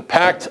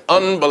action-packed,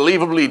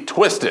 unbelievably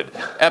twisted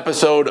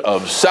episode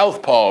of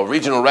Southpaw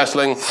Regional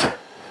Wrestling.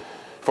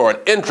 For an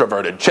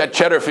introverted Chet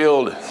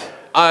Cheddarfield,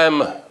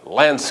 I'm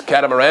Lance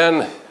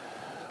Catamaran,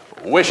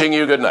 wishing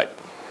you good night.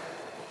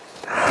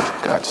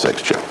 God's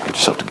sakes, Chet, get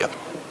yourself together.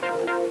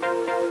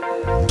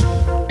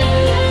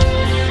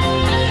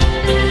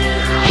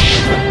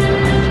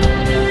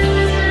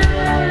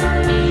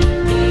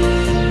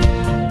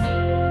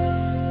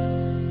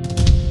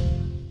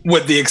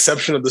 With the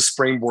exception of the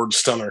springboard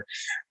stunner.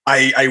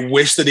 I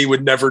wish that he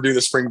would never do the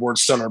springboard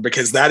stunner,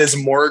 because that is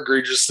more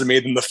egregious to me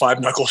than the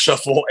 5-knuckle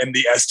shuffle and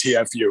the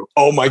STFU.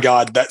 Oh my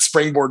God, that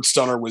springboard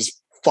stunner was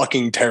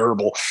fucking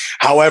terrible.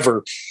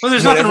 However, well,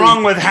 there's nothing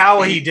wrong with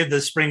how he did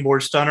the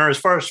springboard stunner. As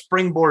far as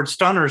springboard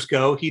stunners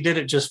go, he did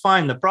it just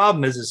fine. The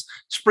problem is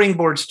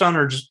springboard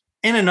stunners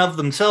in and of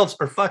themselves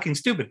are fucking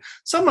stupid.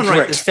 Someone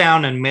write this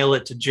down and mail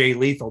it to Jay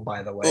Lethal,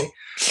 by the way.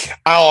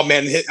 Oh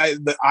man,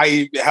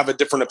 I have a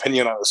different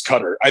opinion on this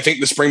cutter. I think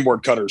the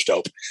springboard cutter's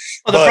dope.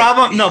 Well, the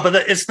problem,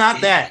 it's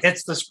not that.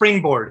 It's the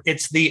springboard.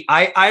 It's the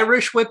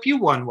Irish whip you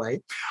one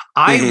way.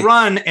 I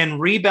run and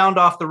rebound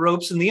off the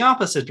ropes in the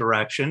opposite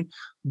direction.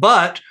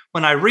 But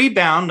when I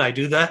rebound, I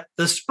do the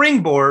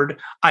springboard.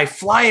 I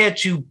fly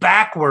at you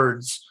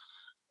backwards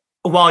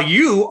while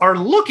you are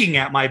looking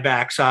at my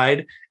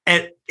backside.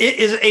 And it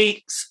is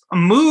a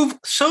move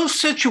so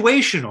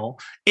situational,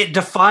 it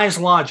defies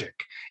logic.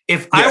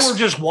 If I were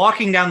just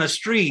walking down the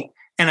street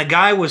and a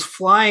guy was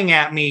flying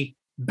at me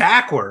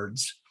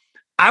backwards,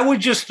 I would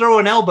just throw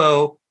an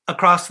elbow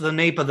across the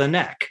nape of the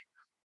neck.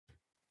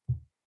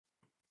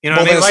 You know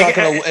what I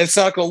mean? It's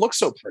not going to look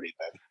so pretty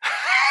then.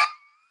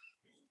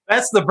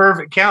 That's the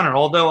perfect counter.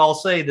 Although I'll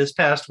say this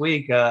past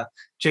week,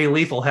 Jay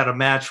Lethal had a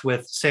match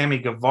with Sammy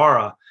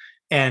Guevara,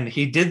 and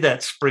he did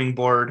that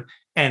springboard,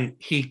 and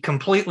he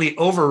completely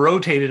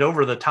over-rotated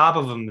over the top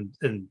of him,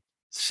 and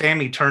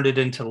Sammy turned it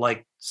into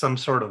like some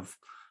sort of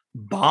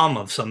bomb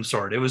of some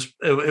sort. It was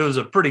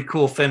a pretty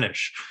cool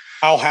finish.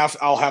 I'll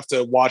have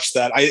to watch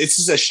that. It's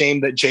just a shame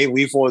that Jay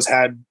Lethal has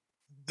had.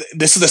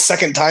 This is the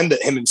second time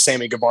that him and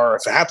Sammy Guevara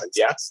have happened.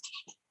 Yeah,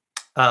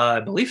 I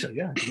believe so.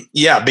 Yeah,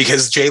 yeah,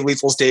 because Jay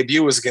Lethal's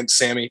debut was against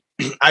Sammy.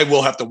 I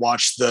will have to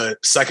watch the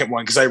second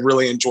one because I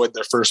really enjoyed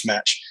their first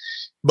match.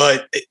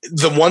 But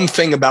the one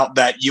thing about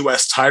that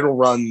U.S. title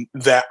run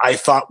that I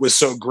thought was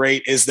so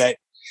great is that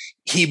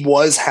he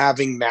was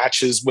having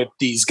matches with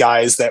these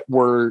guys that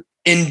were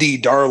indie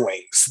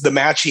darlings. The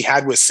match he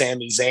had with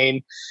Sami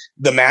Zayn,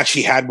 the match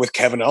he had with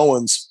Kevin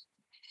Owens,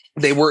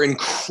 they were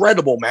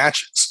incredible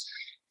matches.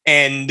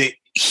 And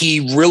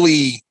he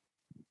really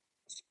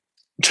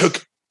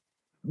took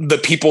the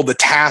people the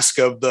task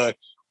of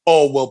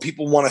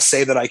people want to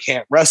say that I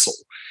can't wrestle.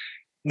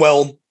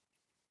 Well,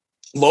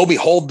 lo and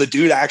behold, the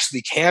dude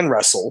actually can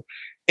wrestle.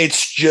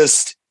 It's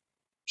just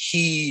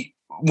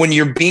when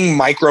you're being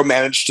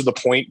micromanaged to the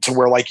point to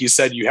where, like you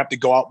said, you have to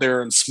go out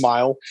there and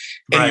smile,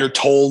 and you're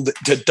told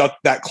to duck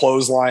that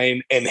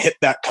clothesline and hit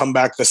that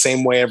comeback the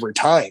same way every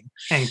time.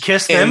 And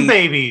kiss them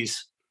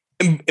babies.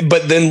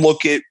 But then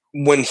look at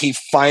when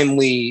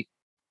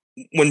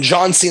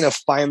John Cena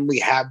finally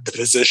had the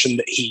position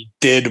that he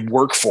did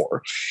work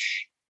for,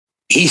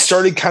 he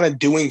started kind of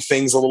doing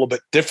things a little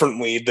bit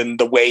differently than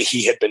the way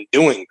he had been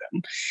doing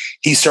them.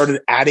 He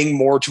started adding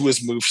more to his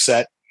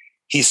moveset.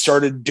 He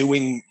started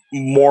doing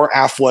more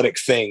athletic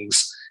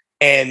things.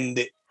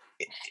 And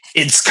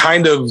it's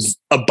kind of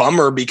a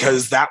bummer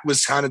because that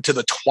was kind of to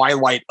the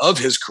twilight of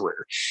his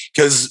career.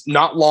 Because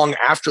not long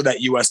after that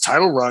U.S.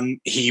 title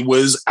run, he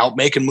was out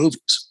making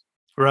movies.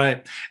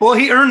 Right. Well,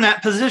 he earned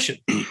that position.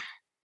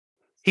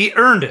 He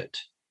earned it.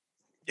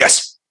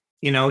 Yes.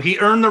 You know, he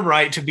earned the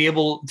right to be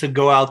able to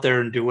go out there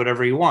and do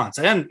whatever he wants.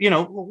 And, you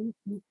know,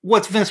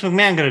 what's Vince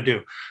McMahon going to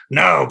do?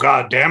 No,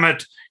 God damn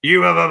it.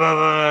 You,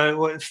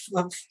 what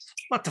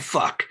the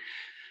fuck?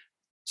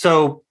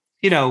 So,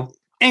 you know,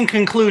 in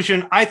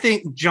conclusion, I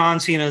think John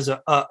Cena is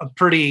a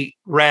pretty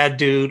rad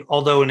dude,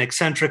 although an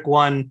eccentric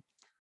one,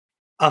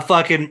 a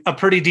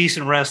pretty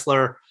decent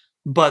wrestler,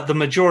 but the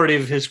majority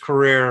of his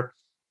career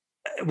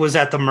was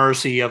at the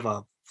mercy of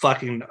a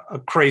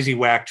crazy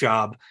whack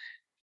job.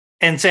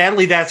 And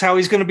sadly, that's how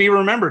he's going to be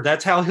remembered.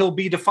 That's how he'll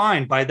be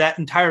defined, by that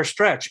entire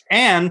stretch.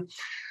 And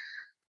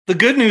the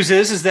good news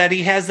is that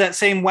he has that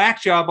same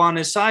whack job on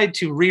his side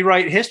to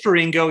rewrite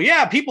history and go,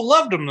 yeah, people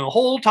loved him the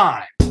whole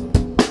time.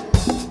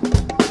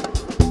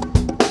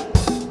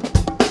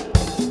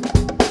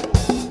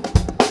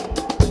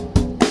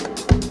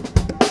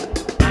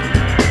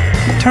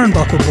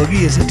 Turnbuckle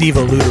Boogie is a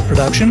Devo Looter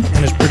production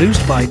and is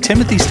produced by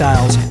Timothy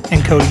Styles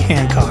and Cody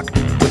Hancock,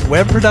 with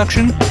web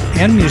production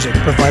and music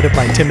provided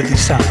by Timothy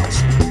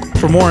Styles.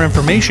 For more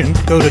information,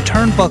 go to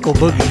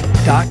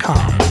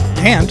turnbuckleboogie.com.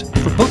 And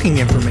for booking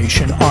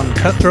information on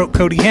Cutthroat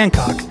Cody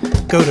Hancock,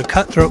 go to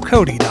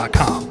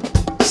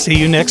cutthroatcody.com. See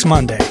you next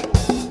Monday.